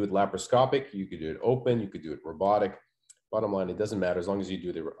 You could do it laparoscopic, you could do it open, you could do it robotic. Bottom line, it doesn't matter as long as you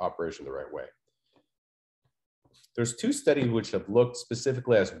do the operation the right way. There's two studies which have looked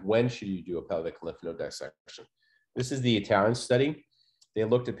specifically as when should you do a pelvic lymph node dissection. This is the Italian study. They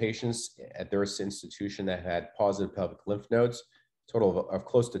looked at patients at their institution that had positive pelvic lymph nodes, total of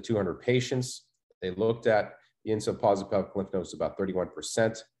close to 200 patients. They looked at the incidence of positive pelvic lymph nodes about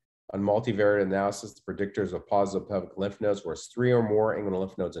 31%. On multivariate analysis, the predictors of positive pelvic lymph nodes were 3 or more inguinal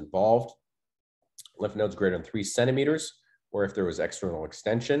lymph nodes involved, lymph nodes greater than 3 centimeters, or if there was external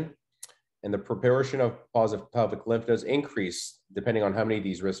extension. And the proportion of positive pelvic lymph nodes increased depending on how many of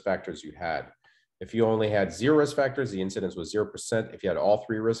these risk factors you had. If you only had 0 risk factors, the incidence was 0%. If you had all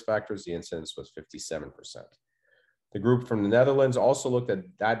 3 risk factors, the incidence was 57%. The group from the Netherlands also looked at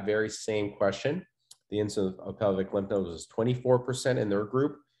that very same question. The incidence of pelvic lymph nodes was 24% in their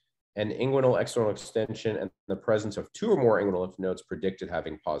group, and inguinal external extension and the presence of 2 or more inguinal lymph nodes predicted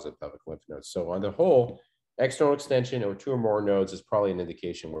having positive pelvic lymph nodes. So on the whole, external extension or 2 or more nodes is probably an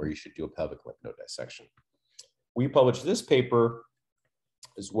indication where you should do a pelvic lymph node dissection. We published this paper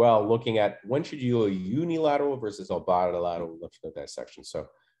as well, looking at when should you do a unilateral versus a bilateral lymph node dissection. So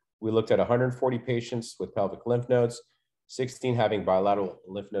we looked at 140 patients with pelvic lymph nodes, 16 having bilateral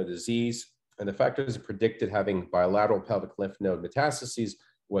lymph node disease, and the factors that predicted having bilateral pelvic lymph node metastases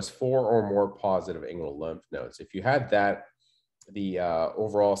was 4 or more positive inguinal lymph nodes. If you had that, the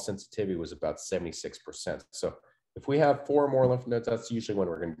overall sensitivity was about 76%. So if we have 4 or more lymph nodes, that's usually when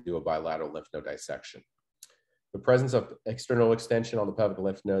we're going to do a bilateral lymph node dissection. The presence of external extension on the pelvic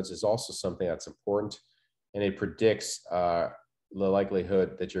lymph nodes is also something that's important, and it predicts the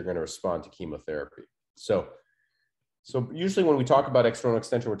likelihood that you're going to respond to chemotherapy. So usually when we talk about external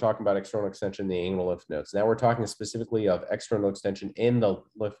extension, we're talking about external extension in the inguinal lymph nodes. Now we're talking specifically of external extension in the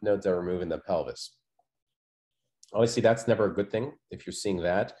lymph nodes that are moving the pelvis. Obviously, that's never a good thing if you're seeing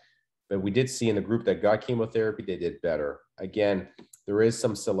that, but we did see in the group that got chemotherapy, they did better. Again, there is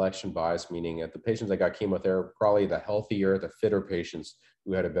some selection bias, meaning that the patients that got chemotherapy, probably the healthier, the fitter patients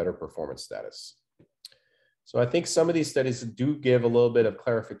who had a better performance status. So I think some of these studies do give a little bit of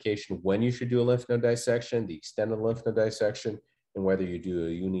clarification when you should do a lymph node dissection, the extent of the lymph node dissection, and whether you do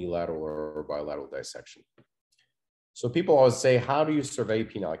a unilateral or bilateral dissection. So people always say, how do you survey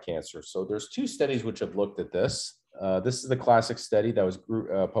penile cancer? So there's 2 studies which have looked at this. This is the classic study that was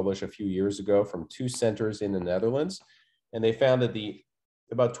published a few years ago from 2 centers in the Netherlands. And they found that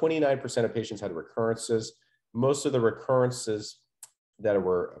about 29% of patients had recurrences. Most of the recurrences that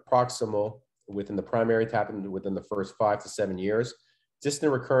were proximal within the primary happened within the first 5 to 7 years.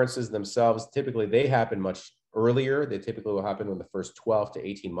 Distant recurrences themselves, typically they happen much earlier. They typically will happen in the first 12 to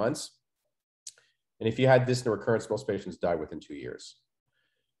 18 months. And if you had distant recurrence, most patients die within 2 years.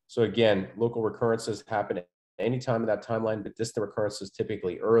 So again, local recurrences happen at any time in that timeline, but distant recurrences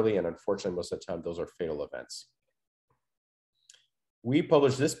typically early, and unfortunately, most of the time, those are fatal events. We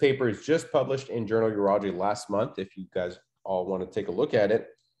published this paper, is just published in Journal of Urology last month, if you guys all want to take a look at it.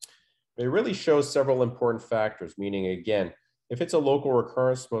 But it really shows several important factors, meaning, again, if it's a local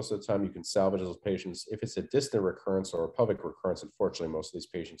recurrence, most of the time you can salvage those patients. If it's a distant recurrence or a pelvic recurrence, unfortunately, most of these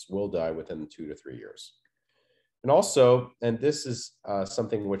patients will die within 2 to 3 years. And also, and this is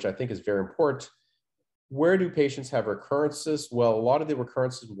something which I think is very important, where do patients have recurrences? Well, a lot of the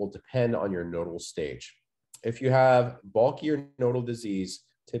recurrences will depend on your nodal stage. If you have bulkier nodal disease,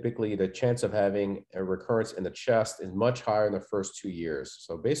 typically the chance of having a recurrence in the chest is much higher in the first 2 years.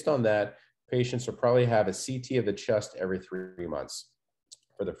 So based on that, patients will probably have a CT of the chest every 3 months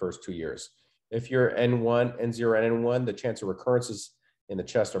for the first 2 years. If you're N1, N0, and N1, the chance of recurrences in the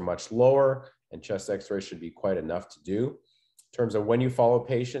chest are much lower, and chest x-ray should be quite enough to do. In terms of when you follow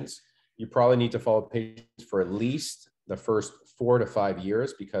patients, you probably need to follow patients for at least the first 4 to 5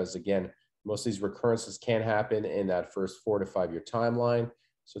 years, because again, most of these recurrences can happen in that first 4 to 5 year timeline.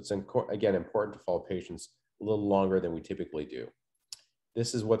 So it's, again, important to follow patients a little longer than we typically do.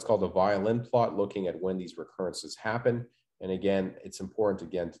 This is what's called a violin plot, looking at when these recurrences happen. And again, it's important,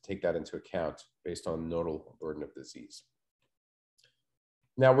 again, to take that into account based on nodal burden of disease.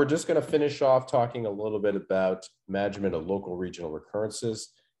 Now, we're just going to finish off talking a little bit about management of local regional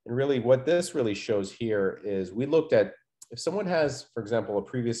recurrences. And really what this really shows here is we looked at if someone has, for example, a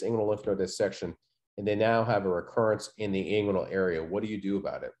previous inguinal lymph node dissection, and they now have a recurrence in the inguinal area, what do you do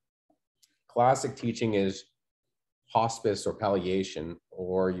about it? Classic teaching is hospice or palliation,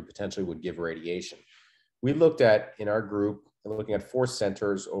 or you potentially would give radiation. We looked at, in our group, looking at 4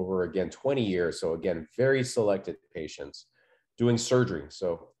 centers over, again, 20 years. So again, very selected patients doing surgery.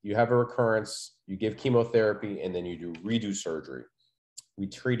 So you have a recurrence, you give chemotherapy, and then you redo surgery. We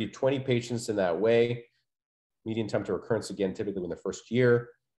treated 20 patients in that way. Median time to recurrence, again, typically in the first year.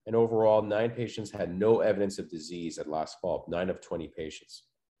 And overall, 9 patients had no evidence of disease at last follow-up, 9 of 20 patients.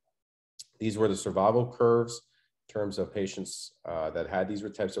 These were the survival curves in terms of patients that had these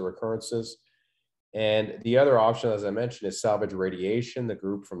types of recurrences. And the other option, as I mentioned, is salvage radiation. The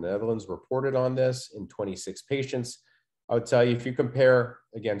group from the Netherlands reported on this in 26 patients. I would tell you, if you compare,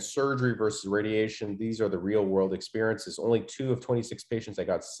 again, surgery versus radiation, these are the real world experiences. Only 2 of 26 patients that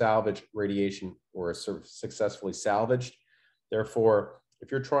got salvage radiation were successfully salvaged. Therefore, if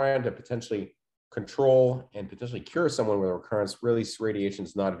you're trying to potentially control and potentially cure someone with a recurrence, really radiation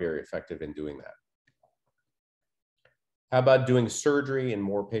is not very effective in doing that. How about doing surgery in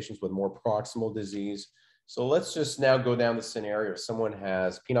more patients with more proximal disease? So let's just now go down the scenario. If someone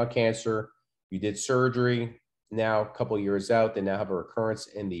has penile cancer, you did surgery, now a couple of years out, they now have a recurrence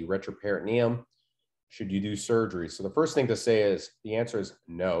in the retroperitoneum. Should you do surgery? So the first thing to say is, the answer is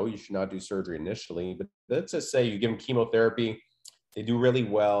no, you should not do surgery initially. But let's just say you give them chemotherapy, they do really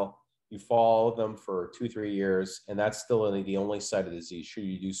well, you follow them for 2-3 years, and that's still the only site of disease. Should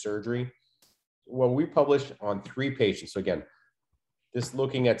you do surgery? Well, we published on 3 patients. So again, this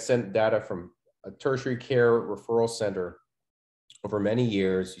looking at sent data from a tertiary care referral center over many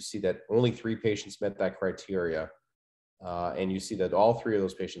years. You see that only 3 patients met that criteria. And you see that all 3 of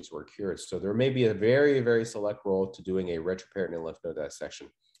those patients were cured. So there may be a very, very select role to doing a retroperitoneal lymph node dissection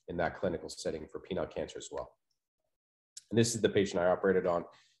in that clinical setting for penile cancer as well. And this is the patient I operated on.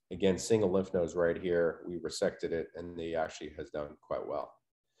 Again, single lymph nodes right here. We resected it, and they actually has done quite well.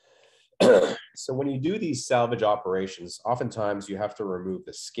 So when you do these salvage operations, oftentimes you have to remove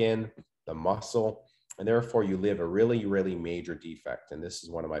the skin, the muscle, and therefore you leave a really, really major defect. And this is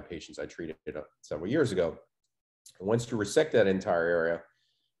one of my patients I treated several years ago. And once you resect that entire area,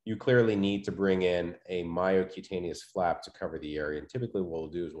 you clearly need to bring in a myocutaneous flap to cover the area. And typically what we'll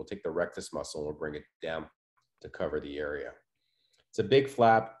do is we'll take the rectus muscle and we'll bring it down to cover the area. It's a big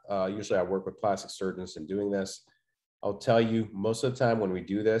flap. Usually I work with plastic surgeons in doing this. I'll tell you, most of the time when we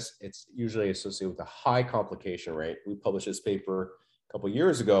do this, it's usually associated with a high complication rate. We published this paper a couple of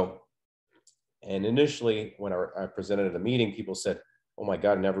years ago. And initially, when I presented at a meeting, people said, oh my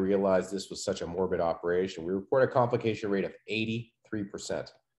God, I never realized this was such a morbid operation. We report a complication rate of 83%.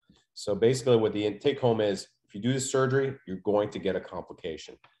 So basically what the take home is, if you do the surgery, you're going to get a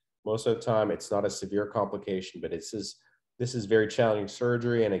complication. Most of the time, it's not a severe complication, but this is very challenging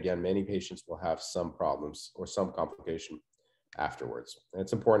surgery. And again, many patients will have some problems or some complication afterwards. And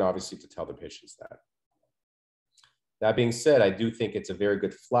it's important, obviously, to tell the patients that. That being said, I do think it's a very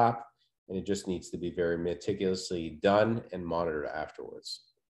good flap, and it just needs to be very meticulously done and monitored afterwards.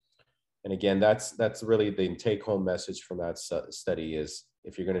 And again, that's really the take-home message from that study is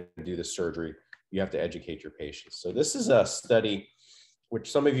if you're going to do the surgery, you have to educate your patients. So this is a study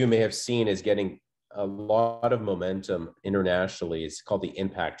which some of you may have seen is getting a lot of momentum internationally. It's called the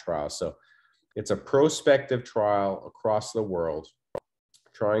IMPACT trial. So it's a prospective trial across the world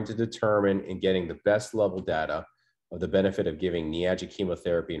trying to determine and getting the best level data of the benefit of giving neoadjuvant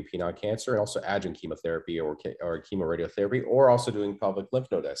chemotherapy in penile cancer, and also adjuvant chemotherapy or chemoradiotherapy, or also doing pelvic lymph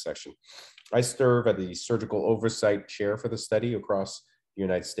node dissection. I serve as the surgical oversight chair for the study across the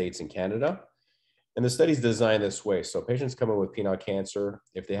United States and Canada. And the study is designed this way. So patients come in with penile cancer,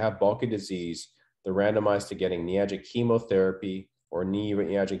 if they have bulky disease, they're randomized to getting neoadjuvant chemotherapy or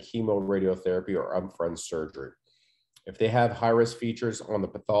neoadjuvant chemoradiotherapy or upfront surgery. If they have high-risk features on the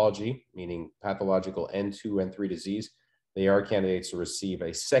pathology, meaning pathological N2, N3 disease, they are candidates to receive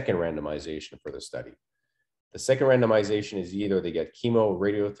a second randomization for the study. The second randomization is either they get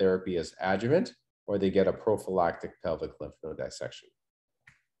chemoradiotherapy as adjuvant or they get a prophylactic pelvic lymph node dissection.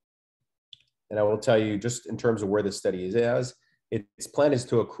 And I will tell you, just in terms of where the study is, its plan is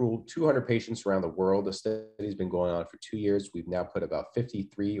to accrue 200 patients around the world. The study has been going on for 2 years. We've now put about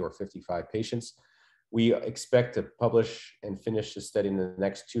 53 or 55 patients. We expect to publish and finish the study in the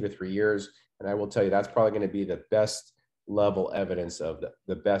next 2 to 3 years. And I will tell you, that's probably going to be the best level evidence of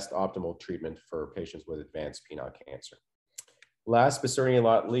the best optimal treatment for patients with advanced penile cancer. Last but certainly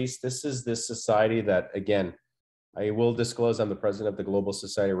not least, this is this society that, again, I will disclose I'm the president of the Global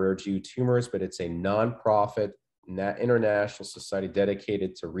Society of Rare GU Tumors, but it's a nonprofit international society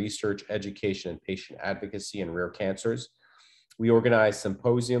dedicated to research, education, and patient advocacy in rare cancers. We organize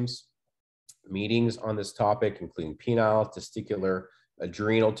symposiums, meetings on this topic, including penile, testicular,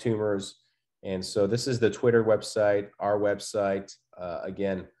 adrenal tumors. And so this is the Twitter website, our website.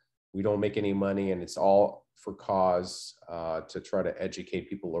 Again, we don't make any money, and it's all for cause to try to educate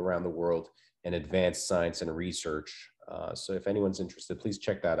people around the world and advance science and research. So if anyone's interested, please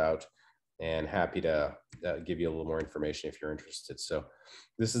check that out, and happy to give you a little more information if you're interested. So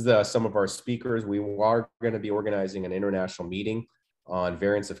this is some of our speakers. We are going to be organizing an international meeting on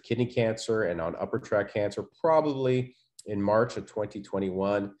variants of kidney cancer and on upper tract cancer, probably in March of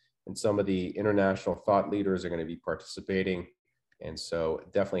 2021. And some of the international thought leaders are going to be participating. And so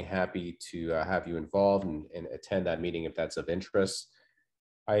definitely happy to have you involved and attend that meeting if that's of interest.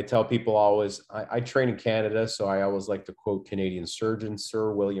 I tell people always, I train in Canada, so I always like to quote Canadian surgeon,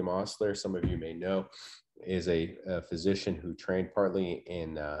 Sir William Osler, some of you may know, is a physician who trained partly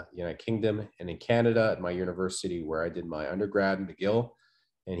in the United Kingdom and in Canada at my university where I did my undergrad in McGill.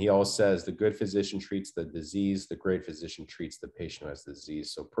 And he always says, the good physician treats the disease, the great physician treats the patient who has the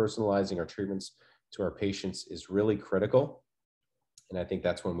disease. So personalizing our treatments to our patients is really critical. And I think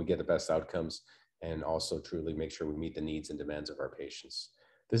that's when we get the best outcomes and also truly make sure we meet the needs and demands of our patients.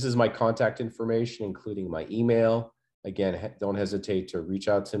 This is my contact information, including my email. Again, don't hesitate to reach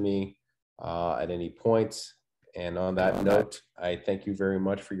out to me at any point. And on that note, I thank you very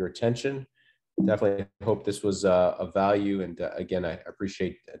much for your attention. Definitely hope this was of value. And again, I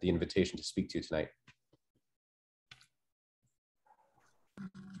appreciate the invitation to speak to you tonight.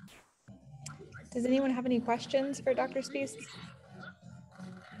 Does anyone have any questions for Dr. Spiess?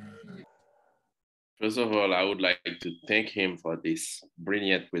 First of all, I would like to thank him for this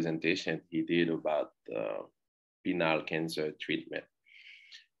brilliant presentation he did about penile cancer treatment.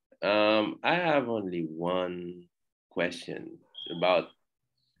 I have only one question about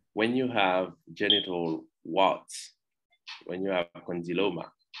when you have genital warts, when you have condyloma,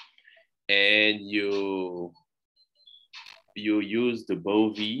 and you use the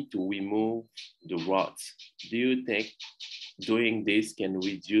BOVI to remove the warts. Do you think doing this can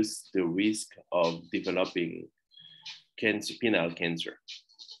reduce the risk of developing penile cancer?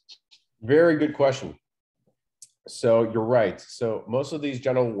 Very good question. So you're right. So most of these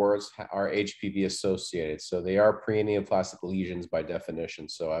genital warts are HPV associated. So they are preneoplastic lesions by definition.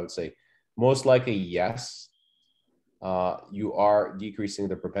 So I would say most likely, yes, you are decreasing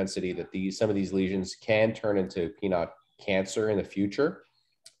the propensity that some of these lesions can turn into penile cancer in the future.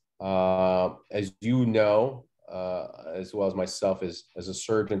 As you know, as well as myself as a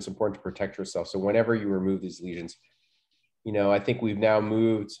surgeon, it's important to protect yourself. So whenever you remove these lesions, I think we've now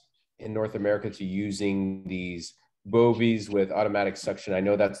moved in North America to using these BOVIs with automatic suction. I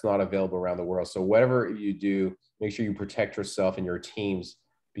know that's not available around the world. So whatever you do, make sure you protect yourself and your teams,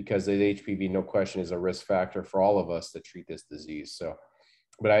 because the HPV, no question, is a risk factor for all of us that treat this disease. So,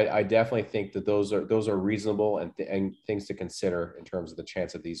 but I definitely think that those are reasonable and things to consider in terms of the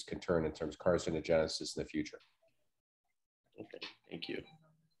chance that these can turn in terms of carcinogenesis in the future. Okay, thank you.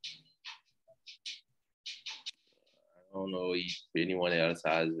 I don't know if anyone else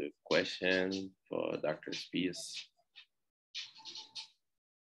has a question for Dr. Spiess.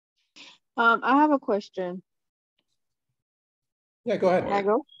 I have a question. Yeah, go ahead. Can I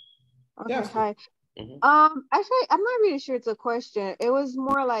go? Okay, Yeah, hi. Mm-hmm. Actually, I'm not really sure it's a question. It was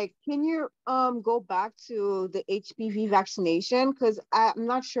more like, can you go back to the HPV vaccination? Because I'm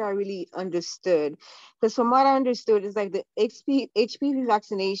not sure I really understood. Because from what I understood, is like the HPV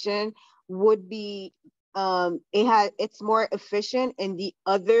vaccination would be it's more efficient in the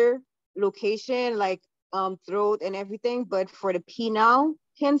other location, like throat and everything, but for the penile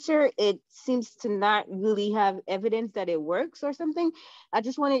cancer, it seems to not really have evidence that it works or something. I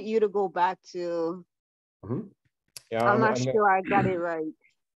just wanted you to go back to. Mm-hmm. Yeah, I'm not sure I got it right.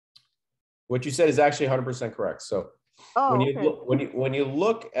 What you said is actually 100% correct. So when you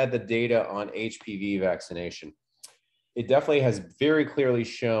look at the data on HPV vaccination, it definitely has very clearly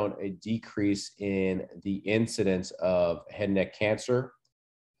shown a decrease in the incidence of head and neck cancer,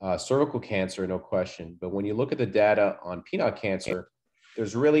 cervical cancer, no question. But when you look at the data on penile cancer,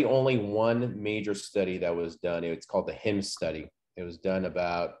 there's really only one major study that was done. It's called the HIM study. It was done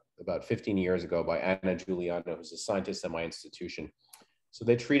about 15 years ago by Anna Giuliano, who's a scientist at my institution. So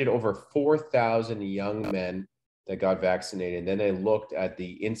they treated over 4,000 young men that got vaccinated. And then they looked at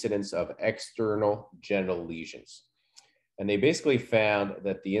the incidence of external genital lesions. And they basically found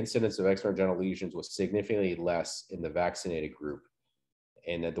that the incidence of external genital lesions was significantly less in the vaccinated group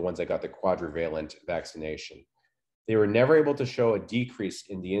and the ones that got the quadrivalent vaccination. They were never able to show a decrease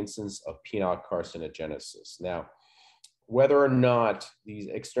in the incidence of penile carcinogenesis. Now, whether or not these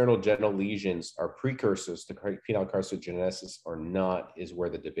external genital lesions are precursors to penile carcinogenesis or not is where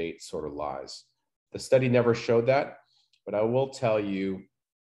the debate sort of lies. The study never showed that, but I will tell you,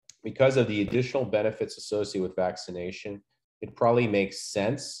 because of the additional benefits associated with vaccination, it probably makes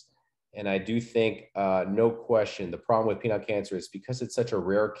sense. And I do think, no question, the problem with penile cancer is because it's such a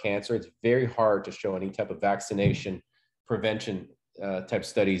rare cancer, it's very hard to show any type of vaccination prevention type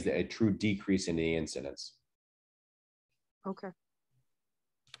studies that a true decrease in the incidence. Okay.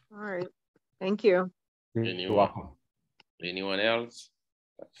 All right. Thank you. You're welcome. Anyone else?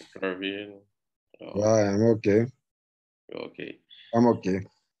 Well, I'm okay. Okay. I'm okay.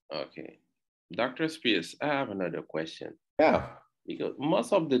 Okay. Dr. Spiess, I have another question. Yeah. Because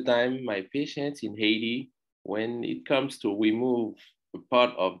most of the time, my patients in Haiti, when it comes to remove a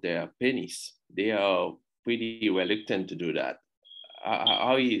part of their penis, they are pretty reluctant to do that.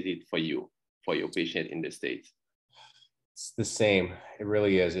 How is it for you, for your patient in the States? It's the same. It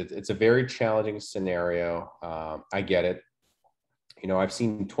really is. It's a very challenging scenario. I get it. I've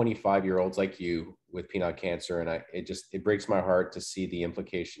seen 25-year-olds like you with penile cancer, and it breaks my heart to see the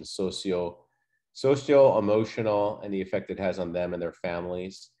implications, social, emotional, and the effect it has on them and their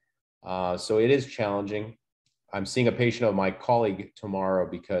families. So it is challenging. I'm seeing a patient of my colleague tomorrow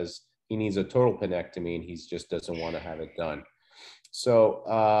because he needs a total penectomy and he just doesn't want to have it done.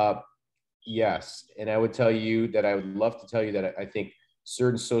 So yes, and I would love to tell you that I think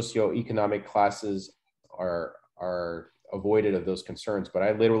certain socioeconomic classes are avoided of those concerns. But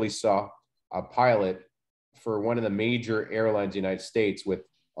I literally saw a pilot for one of the major airlines in the United States with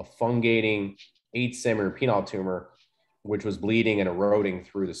a fungating 8-centimeter penile tumor, which was bleeding and eroding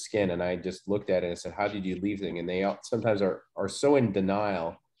through the skin. And I just looked at it and said, how did you leave things? And they sometimes are so in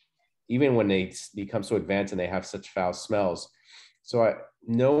denial, even when they become so advanced and they have such foul smells. So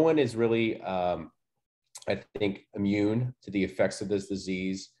no one is really, I think, immune to the effects of this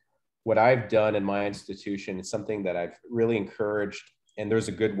disease. What I've done in my institution is something that I've really encouraged, and there's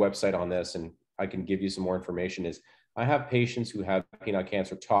a good website on this, and I can give you some more information, is I have patients who have penile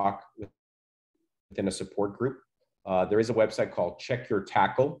cancer talk within a support group. There is a website called Check Your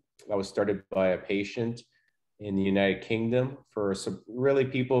Tackle that was started by a patient in the United Kingdom for some really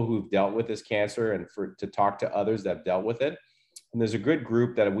people who've dealt with this cancer and to talk to others that have dealt with it. And there's a good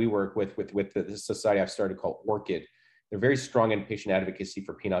group that we work with the society I've started called ORCID. They're very strong in patient advocacy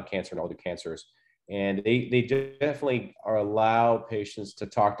for penile cancer and other cancers. And they definitely allow patients to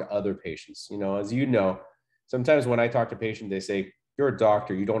talk to other patients. You know, as you know, sometimes when I talk to patients, they say, you're a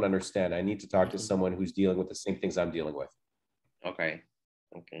doctor, you don't understand. I need to talk to someone who's dealing with the same things I'm dealing with. Okay.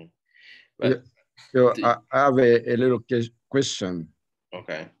 But I have a little question.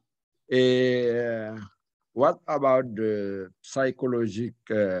 Okay. What about the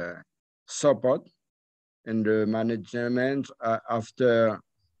psychological support and the management after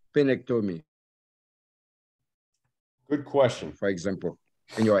penectomy? Good question. For example,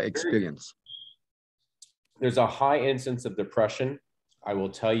 in your experience. There's a high incidence of depression. I will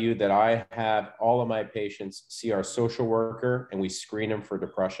tell you that I have all of my patients see our social worker and we screen them for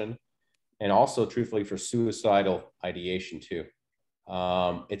depression and also truthfully for suicidal ideation too.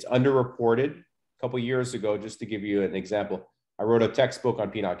 It's underreported. A couple of years ago, just to give you an example, I wrote a textbook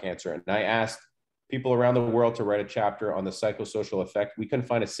on penile cancer and I asked people around the world to write a chapter on the psychosocial effect. We couldn't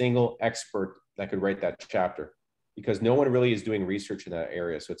find a single expert that could write that chapter because no one really is doing research in that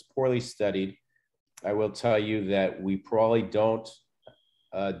area. So it's poorly studied. I will tell you that we probably don't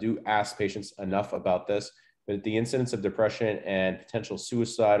do ask patients enough about this, but the incidence of depression and potential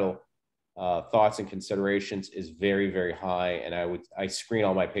suicidal thoughts and considerations is very, very high. And I screen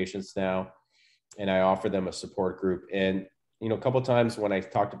all my patients now and I offer them a support group. And, you know, a couple of times when I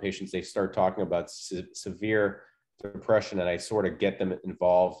talk to patients, they start talking about severe depression and I sort of get them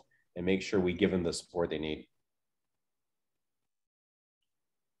involved and make sure we give them the support they need.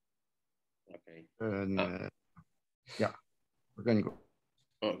 Okay. Yeah, we can go.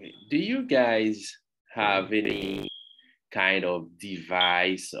 Okay. Do you guys have any kind of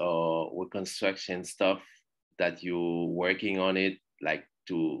device or reconstruction stuff that you're working on it, like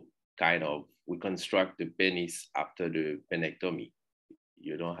to kind of reconstruct the penis after the penectomy?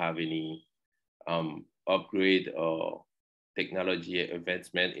 You don't have any upgrade or technology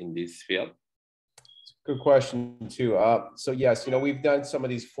advancement in this field? Good question too. So yes, you know, we've done some of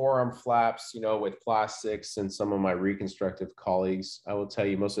these forearm flaps, you know, with plastics and some of my reconstructive colleagues. I will tell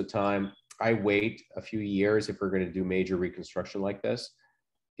you most of the time, I wait a few years if we're going to do major reconstruction like this.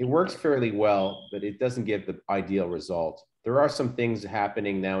 It works fairly well, but it doesn't give the ideal result. There are some things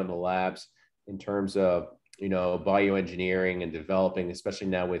happening now in the labs in terms of, you know, bioengineering and developing, especially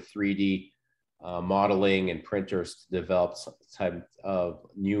now with 3D modeling and printers to develop some type of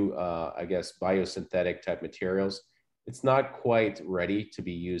new, I guess, biosynthetic type materials. It's not quite ready to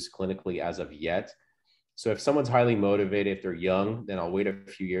be used clinically as of yet. So if someone's highly motivated, if they're young, then I'll wait a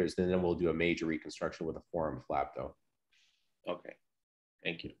few years, then we'll do a major reconstruction with a forearm flap though. Okay,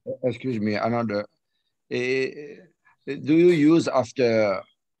 thank you. Excuse me, another. Do you use after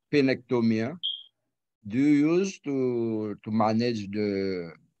penectomy? Do you use to manage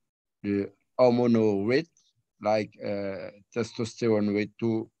the hormonal rate, like testosterone rate,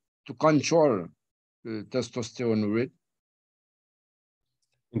 to control the testosterone rate?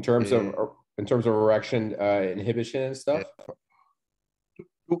 In terms of erection inhibition and stuff?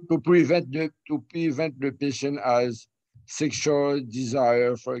 To prevent the patient as sexual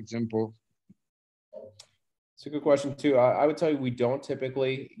desire, for example. It's a good question too. I would tell you we don't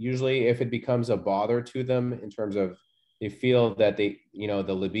typically. Usually if it becomes a bother to them in terms of they feel that they, you know,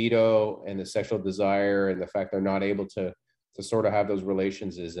 the libido and the sexual desire and the fact they're not able to sort of have those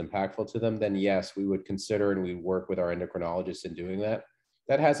relations is impactful to them, then yes, we would consider and we work with our endocrinologists in doing that.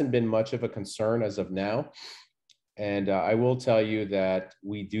 That hasn't been much of a concern as of now. And I will tell you that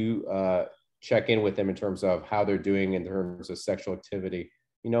we do check in with them in terms of how they're doing in terms of sexual activity.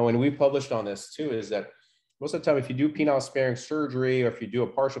 You know, and we published on this too, is that most of the time, if you do penile sparing surgery or if you do a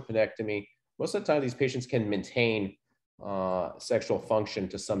partial penectomy, most of the time these patients can maintain sexual function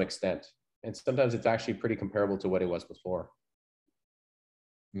to some extent. And sometimes it's actually pretty comparable to what it was before.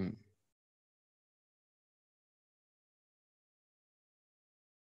 Hmm.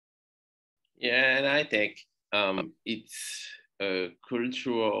 Yeah, and I think it's a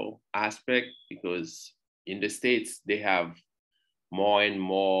cultural aspect, because in the States, they have more and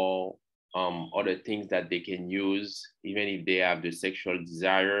more other things that they can use. Even if they have the sexual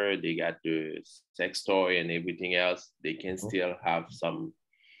desire, they got the sex toy and everything else, they can still have some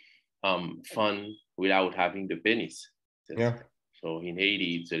fun without having the penis. Yeah. So in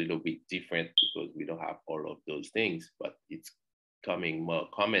Haiti, it's a little bit different because we don't have all of those things, but it's coming more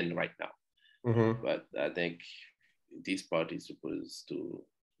common right now. Mm-hmm. But I think this part is supposed to,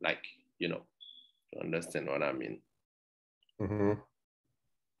 like, you know, to understand what I mean. Mm-hmm.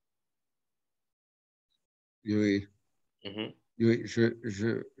 Oui. Mm-hmm. Oui,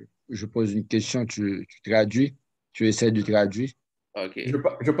 je pose une question, tu traduis, tu essaies de traduire. Okay. Je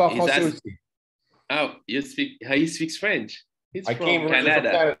parle Is français that- aussi. Oh, he speaks French. He's I from came from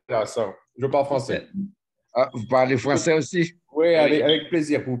Canada. Canada, so je parle français. Ah, vous parlez français aussi? Oui, Oui. avec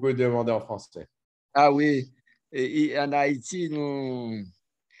plaisir. Vous pouvez demander en français. Ah oui. Et en Haïti, il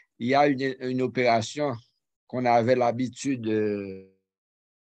y a une opération qu'on avait l'habitude de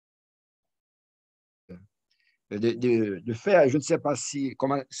faire. Je ne sais pas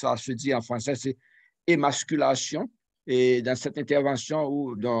comment ça se dit en français, c'est émasculation. Et dans cette intervention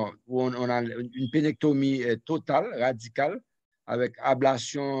où on a une pénectomie totale, radicale, avec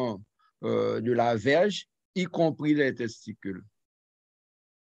ablation de la verge, y compris les testicules.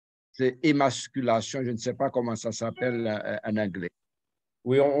 C'est émasculation, je ne sais pas comment ça s'appelle en anglais.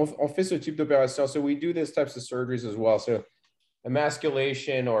 Oui, on fait ce type d'opération. So we do these types of surgeries as well. So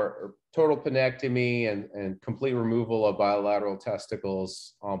emasculation or total penectomy and complete removal of bilateral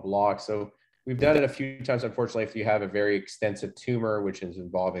testicles en bloc. So we've done it a few times, unfortunately, if you have a very extensive tumor, which is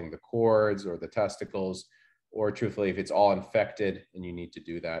involving the cords or the testicles, or truthfully, if it's all infected and you need to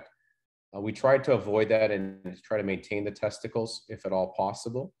do that. We try to avoid that and try to maintain the testicles if at all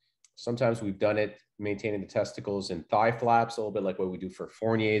possible. Sometimes we've done it maintaining the testicles in thigh flaps, a little bit like what we do for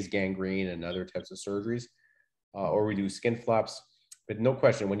Fournier's gangrene and other types of surgeries, or we do skin flaps. But no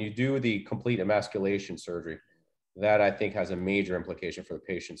question, when you do the complete emasculation surgery, that I think has a major implication for the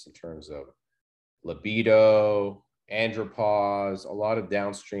patients in terms of libido, andropause, a lot of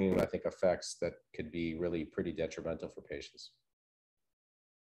downstream, I think, effects that could be really pretty detrimental for patients.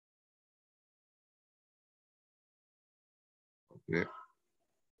 Okay.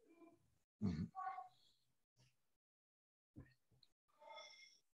 Mm-hmm.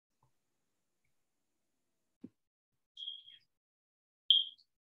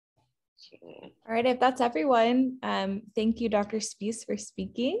 All right, if that's everyone, thank you, Dr. Spiess, for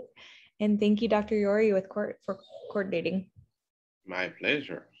speaking. And thank you, Dr. Yori, for coordinating. My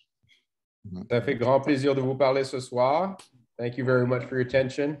pleasure. Ça fait grand plaisir de vous parler ce soir. Thank you very much for your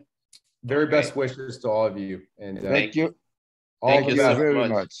attention. Very best wishes to all of you. And Thank you. Thank you so very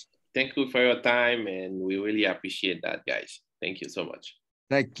much. Thank you for your time, and we really appreciate that, guys. Thank you so much.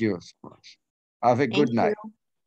 Thank you so much. Have a good night.